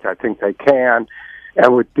Carolina, which I think they can,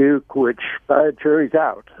 and with Duke, which jury's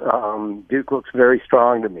out. Duke looks very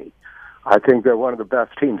strong to me. I think they're one of the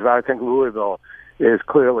best teams. I think Louisville is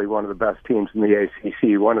clearly one of the best teams in the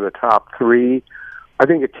ACC, one of the top 3. I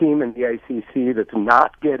think a team in the ACC that's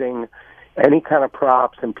not getting any kind of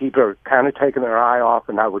props and people are kind of taking their eye off,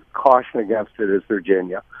 and I would caution against it, is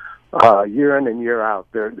Virginia. Year in and year out,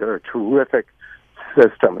 they're a terrific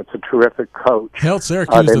system. It's a terrific coach. Held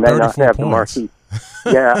Syracuse to 34 points.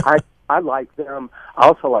 Yeah, I like them. I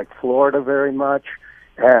also like Florida very much.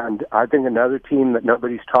 And I think another team that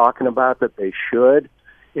nobody's talking about that they should,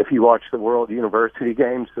 if you watch the World University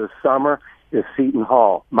games this summer, is Seton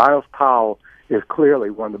Hall. Miles Powell is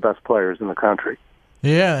clearly one of the best players in the country.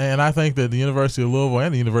 Yeah, and I think that the University of Louisville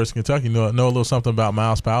and the University of Kentucky know a little something about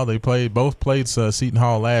Miles Powell. They both played Seton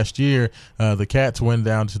Hall last year. The Cats went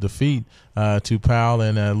down to defeat to Powell,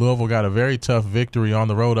 and Louisville got a very tough victory on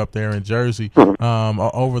the road up there in Jersey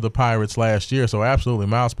over the Pirates last year. So absolutely,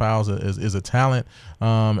 Miles Powell is a talent,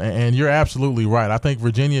 and you're absolutely right. I think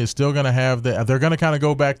Virginia is still going to have that. They're going to kind of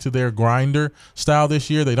go back to their grinder style this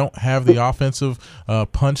year. They don't have the offensive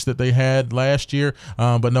punch that they had last year,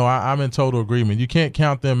 but no, I'm in total agreement. You can't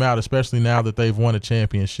count them out, especially now that they've won a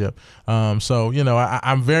championship. So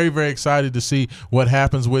I'm very, very excited to see what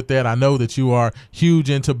happens with that. I know that you are huge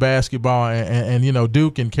into basketball. And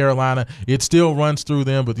Duke and Carolina, it still runs through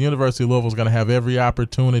them, but the University of Louisville is going to have every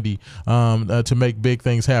opportunity to make big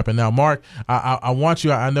things happen. Now, Mark, I want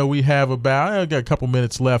you, I know we have got a couple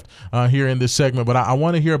minutes left here in this segment, but I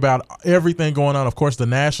want to hear about everything going on. Of course, the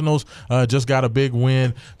Nationals just got a big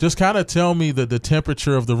win. Just kind of tell me the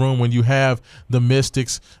temperature of the room when you have the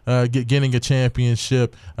Mystics getting a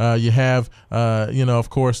championship. You have, of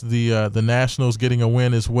course, the Nationals getting a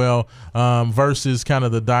win as well versus kind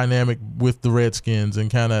of the dynamic with the Redskins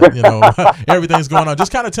and kind of, everything's going on.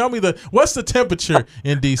 Just kind of tell me what's the temperature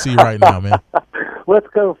in D.C. right now, man? Let's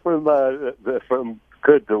go from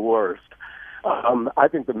good to worst. I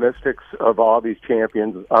think the Mystics of all these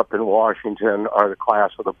champions up in Washington are the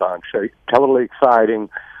class of the bunch. They're totally exciting.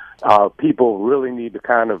 People really need to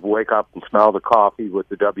kind of wake up and smell the coffee with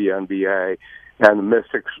the WNBA, and the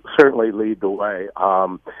Mystics certainly lead the way.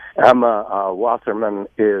 Emma Wasserman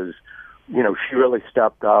is, she really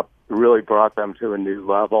stepped up, really brought them to a new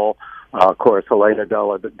level. Of course, Elena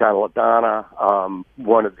Della Donna,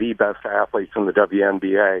 one of the best athletes in the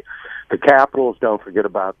WNBA. The Capitals, don't forget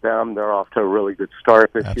about them. They're off to a really good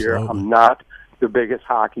start this year. I'm not the biggest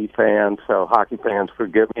hockey fan, so hockey fans,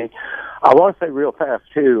 forgive me. I want to say real fast,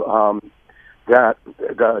 too, that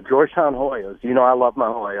the Georgetown Hoyas, I love my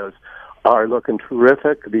Hoyas, are looking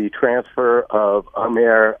terrific. The transfer of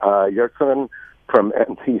Amir Yurtseven from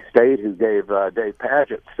NC State, who gave Dave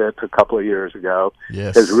Padgett fits a couple of years ago,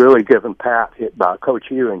 has really given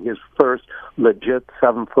Coach Ewing his first legit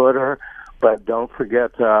 7-footer. But don't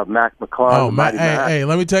forget Mac McClung. Hey,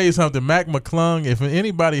 let me tell you something. Mac McClung, if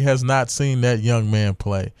anybody has not seen that young man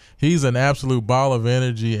play, he's an absolute ball of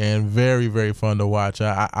energy and very, very fun to watch.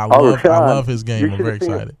 I love his game. I'm very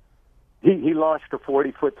excited. He launched a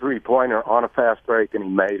 40-foot three-pointer on a fast break, and he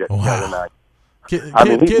made it the other night. Kid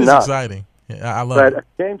is exciting. I love it. But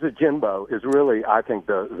James Ajinbo is really, I think,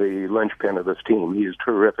 the linchpin of this team. He's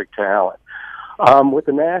terrific talent. With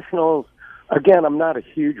the Nationals, again, I'm not a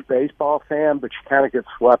huge baseball fan, but you kind of get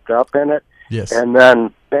swept up in it. Yes. And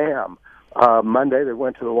then, bam, Monday they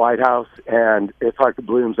went to the White House, and it's like the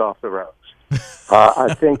blooms off the rose.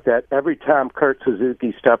 I think that every time Kurt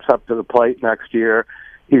Suzuki steps up to the plate next year,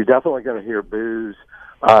 he's definitely going to hear boos.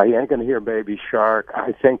 He ain't going to hear Baby Shark.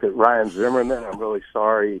 I think that Ryan Zimmerman, I'm really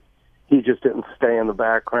sorry, he just didn't stay in the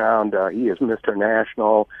background. He is Mr.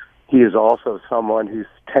 National. He is also someone who's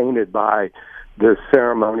tainted by the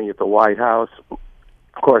ceremony at the White House.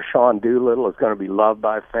 Of course, Sean Doolittle is going to be loved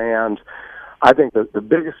by fans. I think the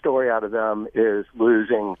biggest story out of them is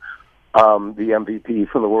losing the MVP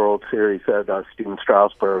from the World Series. Steven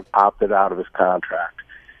Strasburg opted out of his contract.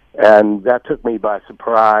 And that took me by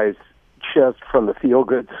surprise just from the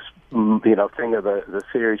feel-good thing of the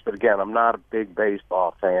series. But again, I'm not a big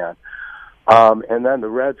baseball fan. And then the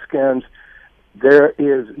Redskins, there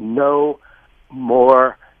is no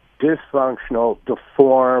more dysfunctional,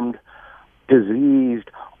 deformed, diseased,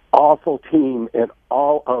 awful team in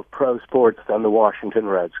all of pro sports than the Washington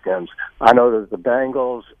Redskins. I know that the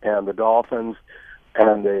Bengals and the Dolphins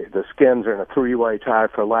and the Skins are in a three-way tie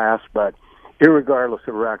for last, but irregardless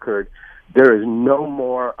of record, there is no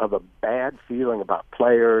more of a bad feeling about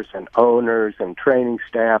players and owners and training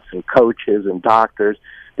staffs and coaches and doctors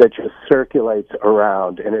that just circulates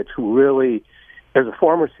around. And it's really, as a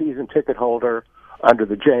former season ticket holder under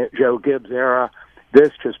the Joe Gibbs era,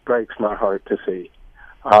 this just breaks my heart to see.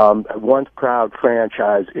 A once proud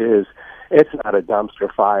franchise it's not a dumpster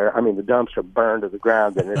fire. I mean, the dumpster burned to the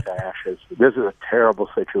ground in its ashes. This is a terrible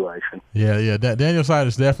situation. Yeah. Daniel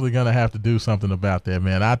Snyder's definitely going to have to do something about that,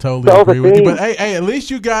 man. I totally agree with you. But hey, at least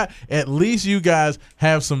you guys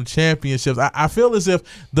have some championships. I feel as if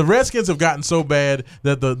the Redskins have gotten so bad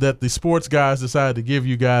that the sports guys decided to give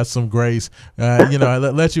you guys some grace.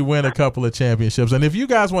 Let you win a couple of championships. And if you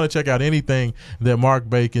guys want to check out anything that Mark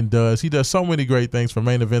Bacon does, he does so many great things for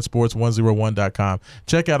MainEventSports101.com.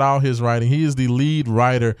 Check out all his writing. He is the lead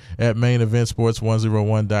writer at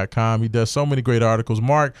MainEventSports101.com. He does so many great articles.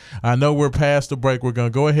 Mark, I know we're past the break. We're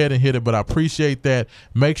going to go ahead and hit it, but I appreciate that.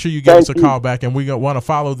 Make sure you give us a call back, and we want to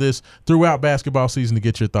follow this throughout basketball season to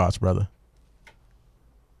get your thoughts, brother.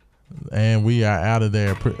 And we are out of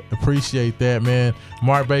there. Appreciate that, man.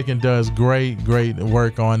 Mark Bacon does great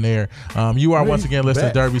work on there. You are once again listening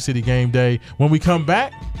to Derby City Game Day. When we come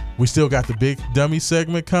back, we still got the big dummy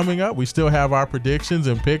segment coming up. We still have our predictions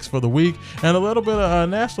and picks for the week and a little bit of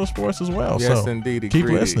national sports as well. Yes, so indeed. Keep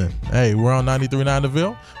listening. Hey, we're on 93.9 The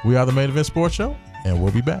Ville. We are the Main Event Sports Show, and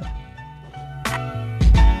we'll be back.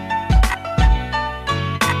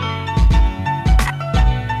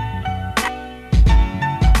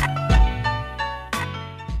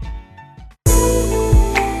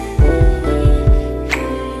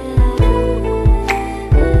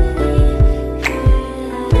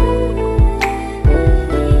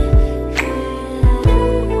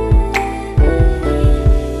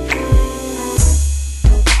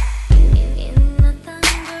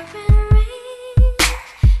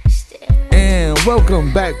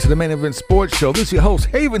 Welcome back to the Main Event Sports Show. This is your host,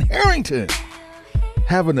 Haven Harrington.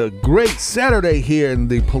 Having a great Saturday here in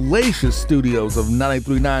the Palatial Studios of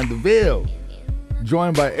 93.9 The Ville.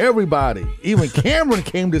 Joined by everybody. Even Cameron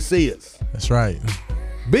came to see us. That's right.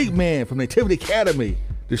 Big man from Nativity Academy.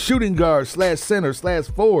 The shooting guard / center /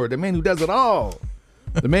 forward. The man who does it all.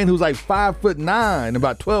 The man who's like 5'9",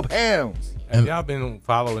 about 12 pounds. Have y'all been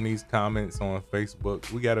following these comments on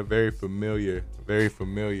Facebook? We got a very familiar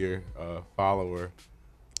follower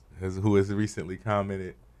who has recently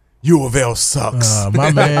commented, "U of L sucks."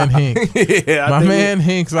 My man Hink. Yeah, my man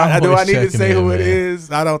Hink's always do I need to say who man. it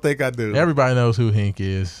is? I don't think I do. Everybody knows who Hink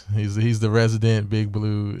is. He's the resident Big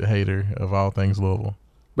Blue hater of all things Louisville.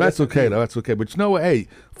 But that's okay, though. That's okay. But you know what? Hey,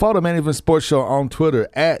 follow the Main Event Sports Show on Twitter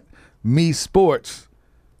at MeSports.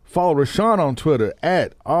 Follow Rashawn on Twitter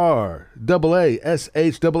at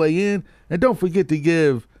RAASHAAN. And don't forget to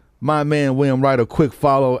give my man William Wright a quick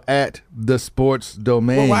follow at The Sports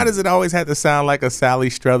Domain. Well, why does it always have to sound like a Sally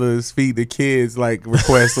Struthers feed the kids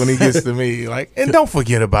request when he gets to me? And don't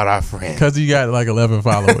forget about our friend. Because you got 11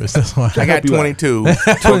 followers. That's why. I got 22. 22.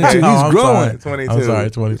 He's growing. 22. I'm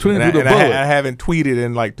sorry, 22. And I haven't tweeted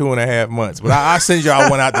in 2.5 months. But I'll send y'all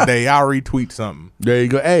one out today. I'll retweet something. There you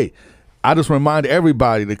go. Hey, I just remind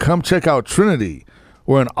everybody to come check out Trinity,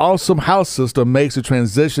 where an awesome house system makes the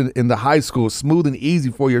transition into high school smooth and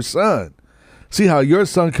easy for your son. See how your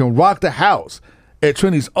son can rock the house at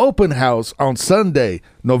Trinity's open house on Sunday,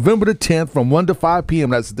 November the 10th from 1 to 5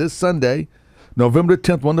 p.m. That's this Sunday, November the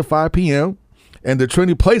 10th, 1 to 5 p.m. And the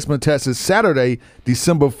Trinity placement test is Saturday,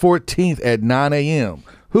 December 14th at 9 a.m.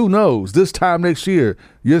 Who knows, this time next year,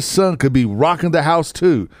 your son could be rocking the house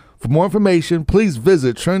too. For more information, please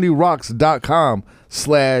visit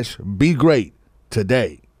trinityrocks.com/begreat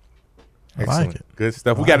today. Excellent. like it. Good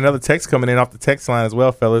stuff. We got another text coming in off the text line as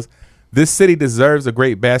well, fellas. This city deserves a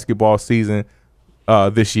great basketball season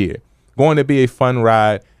this year. Going to be a fun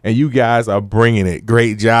ride, and you guys are bringing it.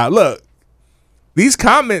 Great job. Look, These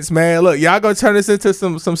comments, man. Look, y'all gonna turn this into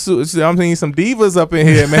some divas up in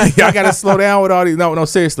here, man. Y'all gotta slow down with all these. No,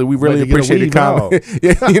 seriously, we really appreciate the comment.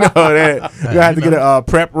 Yeah, you know that. You have to get a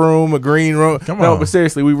prep room, a green room. Come on. But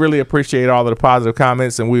seriously, we really appreciate all of the positive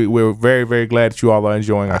comments, and we're very, very glad that you all are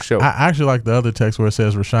enjoying our show. I actually like the other text where it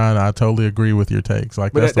says, "Rashawn, I totally agree with your takes."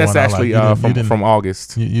 Like but that's actually from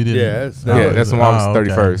August. You didn't. That's from August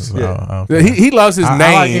 31st. Okay. Yeah. Okay. He loves his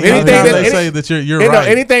name. Anything they say that you're right.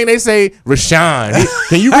 Anything they say, Rashawn.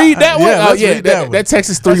 Can you read that one? Yeah, let's read that one. That text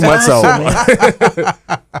is 3 months old.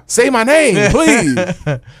 Say my name, please.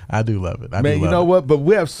 I do love it. Man, you know what? But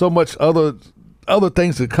we have so much other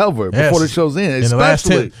things to cover before the show's in. In the last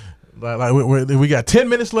Especially 10, we got 10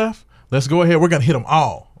 minutes left. Let's go ahead. We're gonna hit them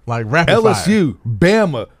all like rapid LSU,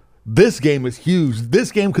 Bama. This game is huge.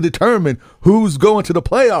 This game could determine who's going to the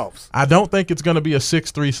playoffs. I don't think it's going to be a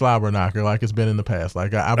 6-3 slobber knocker like it's been in the past.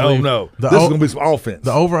 Like I believe. Oh no, this is going to be some offense.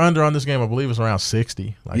 The over under on this game, I believe, is around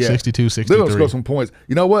 60, 62, 63. They're going to score some points.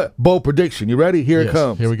 You know what? Bold prediction. You ready? Here it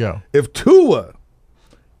comes. Here we go. If Tua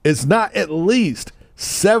is not at least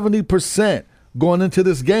 70% going into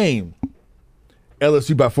this game,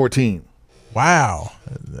 LSU by 14. Wow,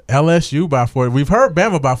 LSU by 14. We've heard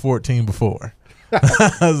Bama by 14 before.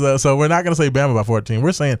 so we're not going to say Bama by 14.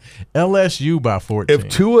 We're saying LSU by 14. If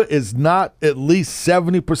Tua is not at least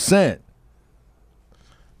 70%,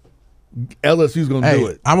 LSU's going to do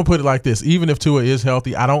it. I'm going to put it like this. Even if Tua is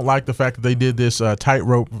healthy, I don't like the fact that they did this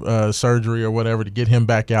tightrope surgery or whatever to get him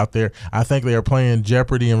back out there. I think they are playing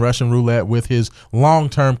Jeopardy and Russian roulette with his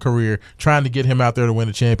long-term career, trying to get him out there to win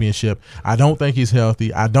a championship. I don't think he's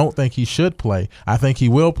healthy. I don't think he should play. I think he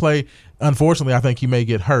will play. Unfortunately, I think he may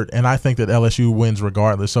get hurt, and I think that LSU wins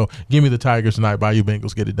regardless. So give me the Tigers tonight. Bayou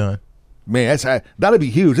Bengals, get it done. Man, that'd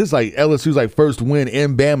be huge. It's like LSU's like first win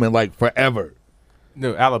in Bama in like forever.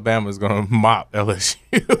 No, Alabama's going to mop LSU.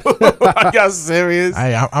 Are y'all serious?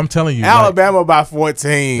 Hey, I'm telling you. Alabama by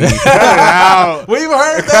 14. Cut it out. We've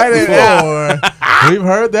heard that before. We've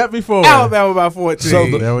heard that before. Alabama by 14. So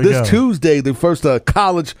this go. Tuesday, the first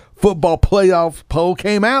college football playoff poll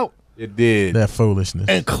came out. It did. That foolishness.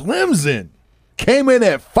 And Clemson came in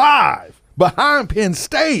at 5 behind Penn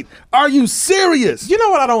State. Are you serious? You know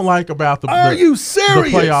what I don't like about the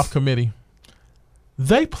playoff committee?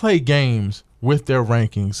 They play games with their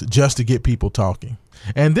rankings just to get people talking.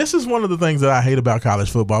 And this is one of the things that I hate about college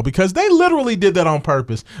football, because they literally did that on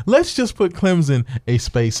purpose. Let's just put Clemson a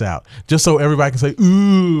space out just so everybody can say,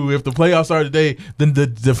 ooh, if the playoffs are today, then the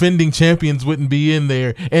defending champions wouldn't be in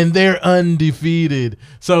there, and they're undefeated.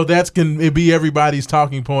 So that's can it be everybody's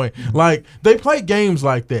talking point. Like, they play games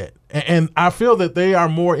like that. And I feel that they are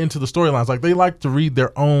more into the storylines. Like, they like to read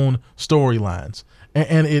their own storylines.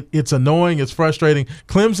 And it's annoying. It's frustrating.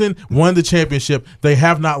 Clemson won the championship. They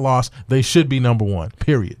have not lost. They should be number one,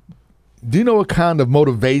 period. Do you know what kind of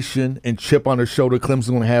motivation and chip on their shoulder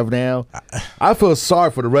Clemson's going to have now? I feel sorry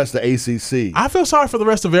for the rest of ACC. I feel sorry for the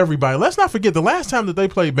rest of everybody. Let's not forget, the last time that they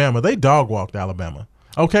played Bama, they dog-walked Alabama.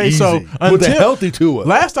 Okay, Easy. so with a healthy Tua.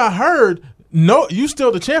 Last I heard, no, you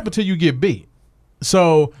still the champ until you get beat.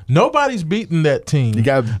 So nobody's beating that team. You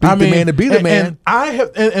got to beat the man to be the man.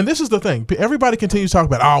 And this is the thing. Everybody continues to talk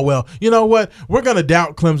about, oh, well, you know what? We're going to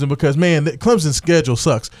doubt Clemson because, man, Clemson's schedule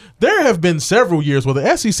sucks. There have been several years where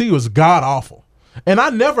the SEC was god-awful. And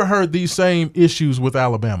I never heard these same issues with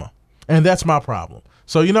Alabama. And that's my problem.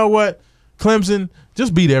 So you know what? Clemson,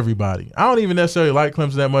 just beat everybody. I don't even necessarily like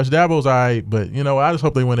Clemson that much. Dabo's all right, but, you know, I just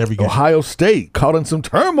hope they win every game. Ohio State caught in some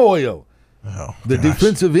turmoil. Oh, the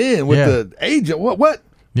defensive end with the agent. What?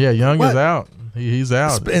 Yeah, Young is out. He's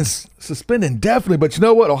out. And suspended indefinitely. But you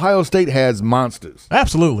know what? Ohio State has monsters.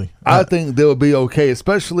 Absolutely. I think they'll be okay,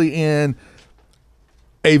 especially in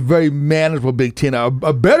a very manageable Big Ten. A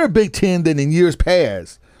better Big Ten than in years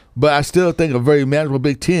past. But I still think a very manageable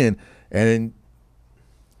Big Ten. And,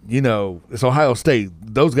 you know, it's Ohio State.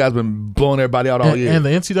 Those guys have been blowing everybody out all year. And the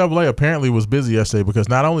NCAA apparently was busy yesterday because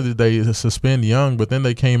not only did they suspend Young, but then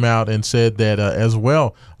they came out and said that as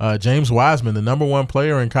well, James Wiseman, the number one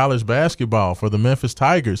player in college basketball for the Memphis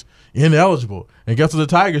Tigers, ineligible. And guess what the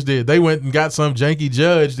Tigers did? They went and got some janky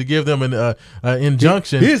judge to give them an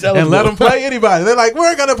injunction and let them play anybody. They're like,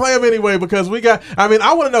 we're going to play them anyway because we got – I mean,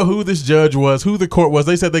 I want to know who this judge was, who the court was.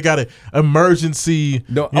 They said they got an emergency,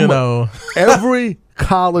 every –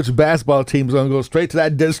 college basketball team is going to go straight to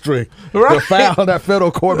that district right. to file that federal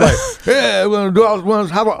court. Like, yeah, we're going to do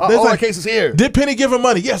all our cases here. Did Penny give him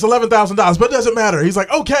money? Yes, $11,000, but it doesn't matter. He's like,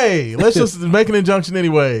 okay, let's just make an injunction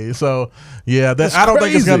anyway. So, yeah, I don't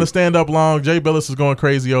think it's going to stand up long. Jay Billis is going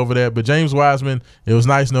crazy over that. But James Wiseman, it was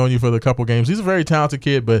nice knowing you for the couple games. He's a very talented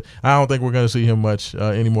kid, but I don't think we're going to see him much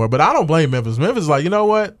anymore. But I don't blame Memphis. Memphis is like, you know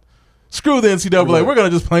what? Screw the NCAA. We're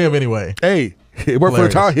going to just play them anyway. Hey, it worked for the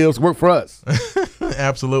Tar Heels. Work for us.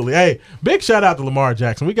 Absolutely. Hey, big shout out to Lamar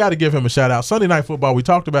Jackson. We got to give him a shout out. Sunday Night Football, we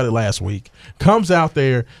talked about it last week. Comes out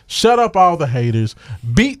there, shut up all the haters,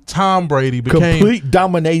 beat Tom Brady, complete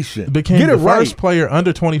domination. Became the first player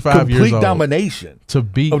under 25 years old. Complete domination. To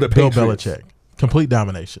beat Bill Belichick. Complete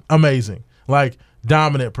domination. Amazing. Like,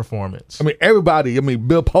 dominant performance. I mean, everybody,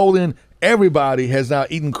 Bill Polian, everybody has now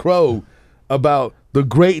eaten crow about the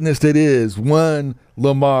greatness that is one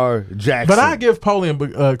Lamar Jackson. But I give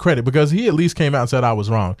Polian credit because he at least came out and said I was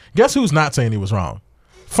wrong. Guess who's not saying he was wrong?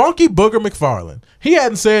 Funky Booger McFarland. He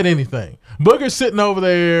hadn't said anything. Booger's sitting over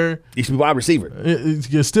there. He should be wide receiver.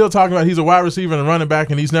 You're still talking about he's a wide receiver and a running back,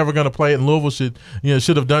 and he's never going to play it. And Louisville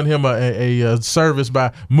should have done him a service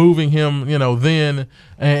by moving him, then.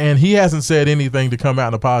 And he hasn't said anything to come out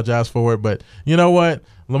and apologize for it. But you know what?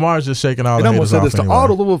 Lamar's just shaking all the haters off anyway. To all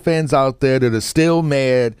the Louisville fans out there that are still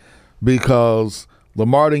mad because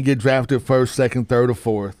Lamar didn't get drafted first, second, third, or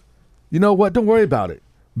fourth. You know what? Don't worry about it.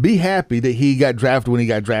 Be happy that he got drafted when he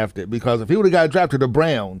got drafted, because if he would have got drafted to the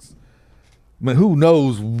Browns, who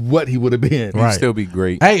knows what he would have been. He'd still be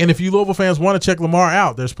great. Hey, and if you Louisville fans want to check Lamar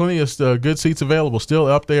out, there's plenty of good seats available still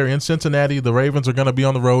up there in Cincinnati. The Ravens are going to be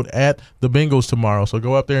on the road at the Bengals tomorrow, so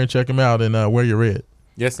go up there and check him out and wear your red.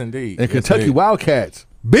 Yes, indeed. And Kentucky Wildcats,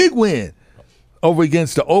 big win over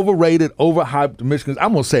against the overrated, overhyped Michigan.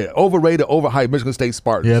 I'm going to say it, overrated, overhyped Michigan State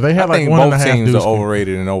Spartans. Yeah, they had I think like both teams are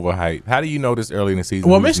overrated and overhyped. How do you know this early in the season?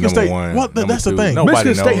 Well, Michigan State, that's the thing.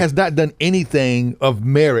 Michigan State has not done anything of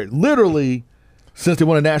merit, literally, since they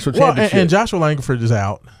won a national championship. And Joshua Langford is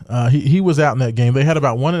out. He was out in that game. They had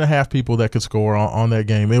about 1.5 people that could score on that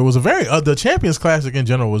game. It was a very the Champions Classic in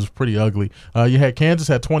general was pretty ugly. You had Kansas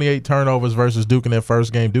had 28 turnovers versus Duke in that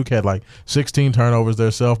first game. Duke had like 16 turnovers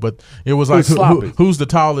themselves, but it was like who's the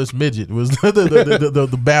tallest midget? It was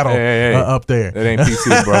the battle up there. That ain't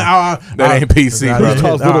PC, bro. That ain't PC,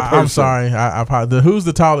 bro. I'm sorry. Who's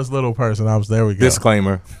the tallest little person? There we go.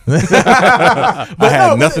 Disclaimer. I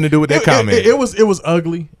had nothing to do with that comment. It was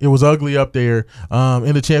ugly. It was ugly up there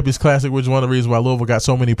in the Champions Classic, which is one of the reasons why Louisville got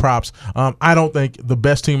so many props. I don't think the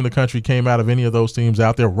best team in the country came out of any of those teams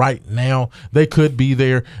out there right now. They could be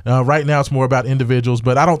there. Right now it's more about individuals,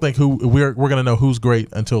 but I don't think we're going to know who's great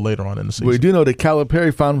until later on in the season. We do know that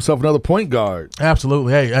Calipari found himself another point guard.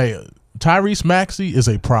 Absolutely. Hey, Tyrese Maxey is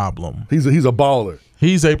a problem. He's a baller.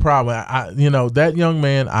 He's a problem. That young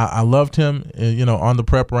man, I loved him, on the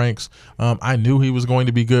prep ranks. I knew he was going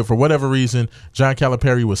to be good. For whatever reason, John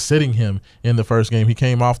Calipari was sitting him in the first game. He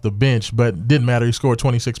came off the bench, but didn't matter. He scored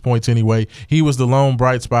 26 points anyway. He was the lone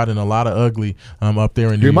bright spot in a lot of ugly up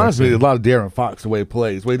there in New York. He reminds me a lot of Darren Fox, the way he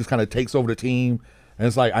plays, the way he just kind of takes over the team. And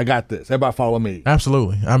it's like, I got this. Everybody follow me.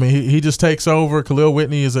 Absolutely. I mean, he just takes over. Khalil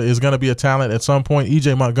Whitney is going to be a talent at some point.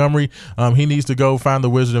 E.J. Montgomery, he needs to go find the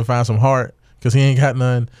wizard and find some heart, because he ain't got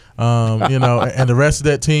none, and the rest of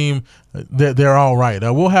that team, they're all right.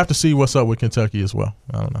 We'll have to see what's up with Kentucky as well.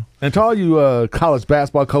 I don't know. And to all you college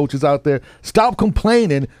basketball coaches out there, stop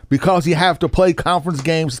complaining because you have to play conference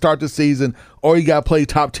games to start the season, or you got to play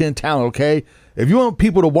top 10 talent, okay? If you want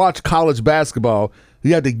people to watch college basketball,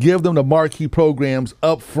 you have to give them the marquee programs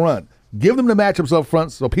up front. Give them the matchups up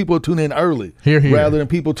front so people tune in early rather than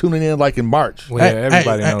people tuning in like in March. Well,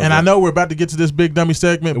 everybody knows and that. I know we're about to get to this big dummy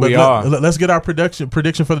segment, but let's get our prediction for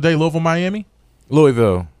the day. Louisville, Miami?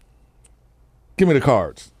 Louisville. Give me the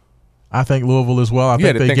Cards. I think Louisville as well. I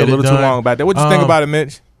think they think get a little too long about that. What you think about it,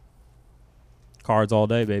 Mitch? Cards all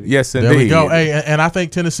day, baby. Yes, indeed. There we go. Hey, and I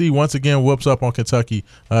think Tennessee once again whoops up on Kentucky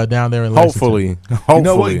down there in Lexington. Hopefully. You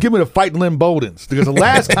know what? Give me the Fighting Lynn Boldens, because the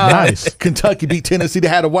last time Kentucky beat Tennessee, they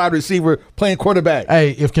had a wide receiver playing quarterback.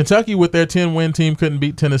 Hey, if Kentucky with their 10-win team couldn't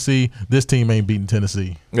beat Tennessee, this team ain't beating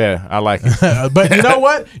Tennessee. Yeah, I like it. But you know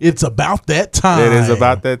what? It's about that time. It is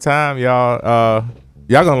about that time, y'all.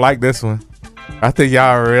 Y'all gonna like this one. I think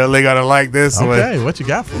y'all really gonna like this one. Okay, what you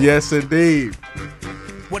got for us? Yes, indeed.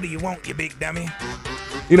 What do you want, you big dummy?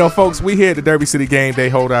 Folks, we here at the Derby City Game Day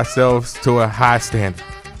hold ourselves to a high standard.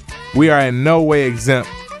 We are in no way exempt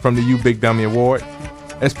from the You Big Dummy Award,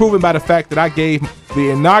 as proven by the fact that I gave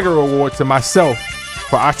the inaugural award to myself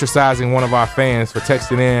for ostracizing one of our fans for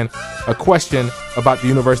texting in a question about the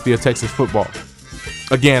University of Texas football.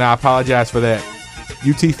 Again, I apologize for that.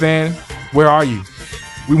 UT fan, where are you?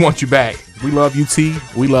 We want you back. We love UT.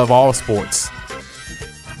 We love all sports.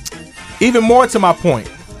 Even more to my point,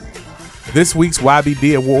 this week's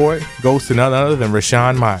YBD award goes to none other than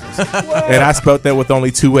Rashawn Myers. And I spelled that with only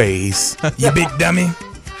 2 A's. You big dummy.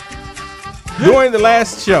 During the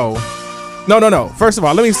last show, no. First of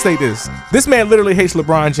all, let me state this. This man literally hates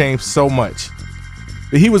LeBron James so much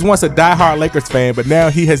that he was once a diehard Lakers fan, but now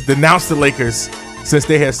he has denounced the Lakers since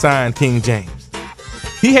they have signed King James.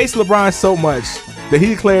 He hates LeBron so much that he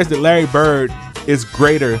declares that Larry Bird is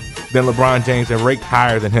greater than LeBron James and ranked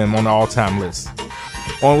higher than him on the all-time list.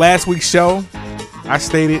 On last week's show, I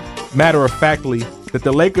stated matter-of-factly that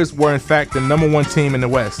the Lakers were in fact the #1 team in the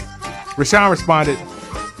West. Rashawn responded,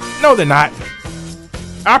 "No, they're not."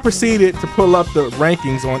 I proceeded to pull up the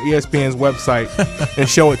rankings on ESPN's website and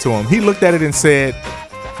show it to him. He looked at it and said,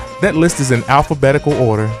 "That list is in alphabetical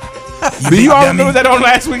order." Do you all remember that on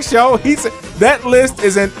last week's show? He said that list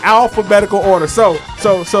is in alphabetical order. So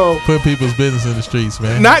put people's business in the streets,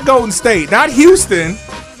 man. Not Golden State, not Houston,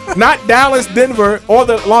 not Dallas, Denver, or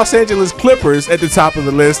the Los Angeles Clippers at the top of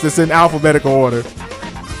the list. It's in alphabetical order.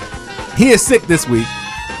 He is sick this week.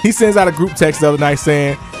 He sends out a group text the other night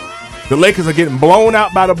saying the Lakers are getting blown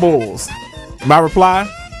out by the Bulls. My reply,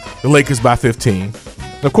 the Lakers by 15.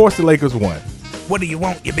 Of course, the Lakers won. What do you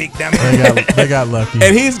want, you big dummy? They got lucky.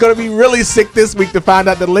 And he's going to be really sick this week to find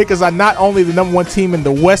out the Lakers are not only the #1 team in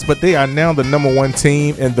the West, but they are now the #1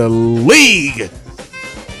 team in the league.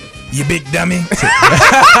 You big dummy.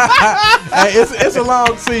 Hey, it's a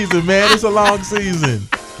long season, man. It's a long season.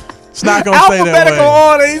 It's not gonna stay that way. Alphabetical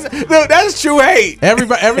order. Look, that's true hate.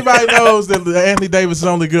 Everybody knows that Anthony Davis is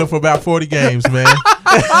only good for about 40 games, man.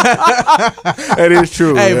 That is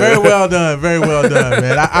true. Hey, man. very well done. Very well done,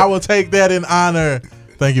 man. I will take that in honor.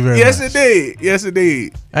 Thank you very much. Yes, indeed. Yes,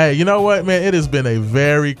 indeed. Hey, you know what, man? It has been a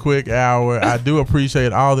very quick hour. I do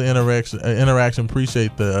appreciate all the interaction.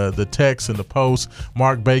 Appreciate the texts and the posts.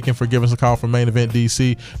 Mark Bacon for giving us a call from Main Event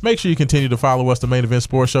DC. Make sure you continue to follow us, the Main Event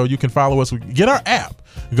Sports Show. You can follow us. Get our app.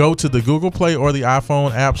 Go to the Google Play or the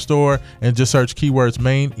iPhone App Store and just search keywords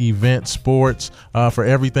Main Event Sports for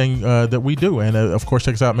everything that we do. And, of course,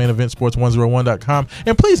 check us out, maineventsports101.com.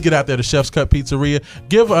 And please get out there to Chef's Cut Pizzeria.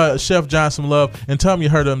 Give Chef John some love and tell him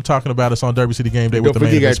you heard him talking about us on Derby City Game Day with the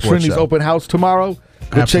Main Event Sports Show. Trinity's open house tomorrow.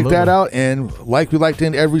 Go check that out. And like we like to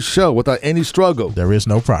end every show, without any struggle, there is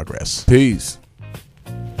no progress. Peace.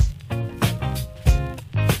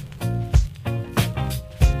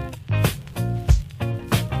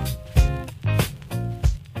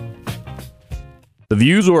 The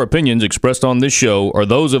views or opinions expressed on this show are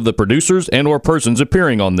those of the producers and or persons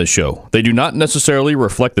appearing on this show. They do not necessarily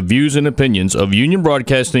reflect the views and opinions of Union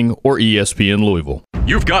Broadcasting or ESPN Louisville.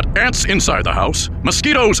 You've got ants inside the house,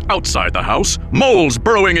 mosquitoes outside the house, moles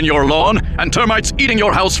burrowing in your lawn, and termites eating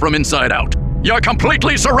your house from inside out. You're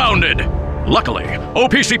completely surrounded. Luckily,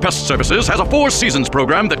 OPC Pest Services has a 4 Seasons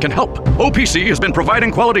program that can help. OPC has been providing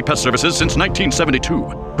quality pest services since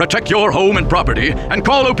 1972. Protect your home and property and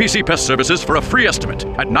call OPC Pest Services for a free estimate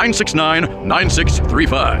at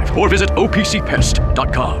 969-9635 or visit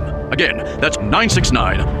opcpest.com. Again, that's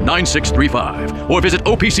 969-9635 or visit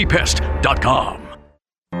opcpest.com.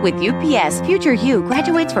 With UPS, future you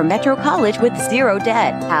graduates from Metro College with 0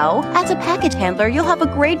 debt. How? As a package handler, you'll have a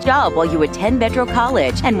great job while you attend Metro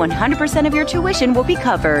College, and 100% of your tuition will be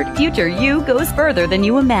covered. Future you goes further than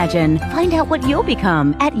you imagine. Find out what you'll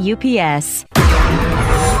become at UPS.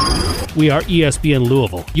 We are ESPN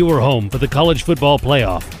Louisville, your home for the college football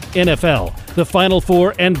playoff, NFL, the Final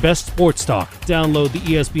Four, and best sports talk. Download the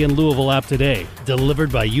ESPN Louisville app today.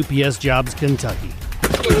 Delivered by UPS Jobs Kentucky.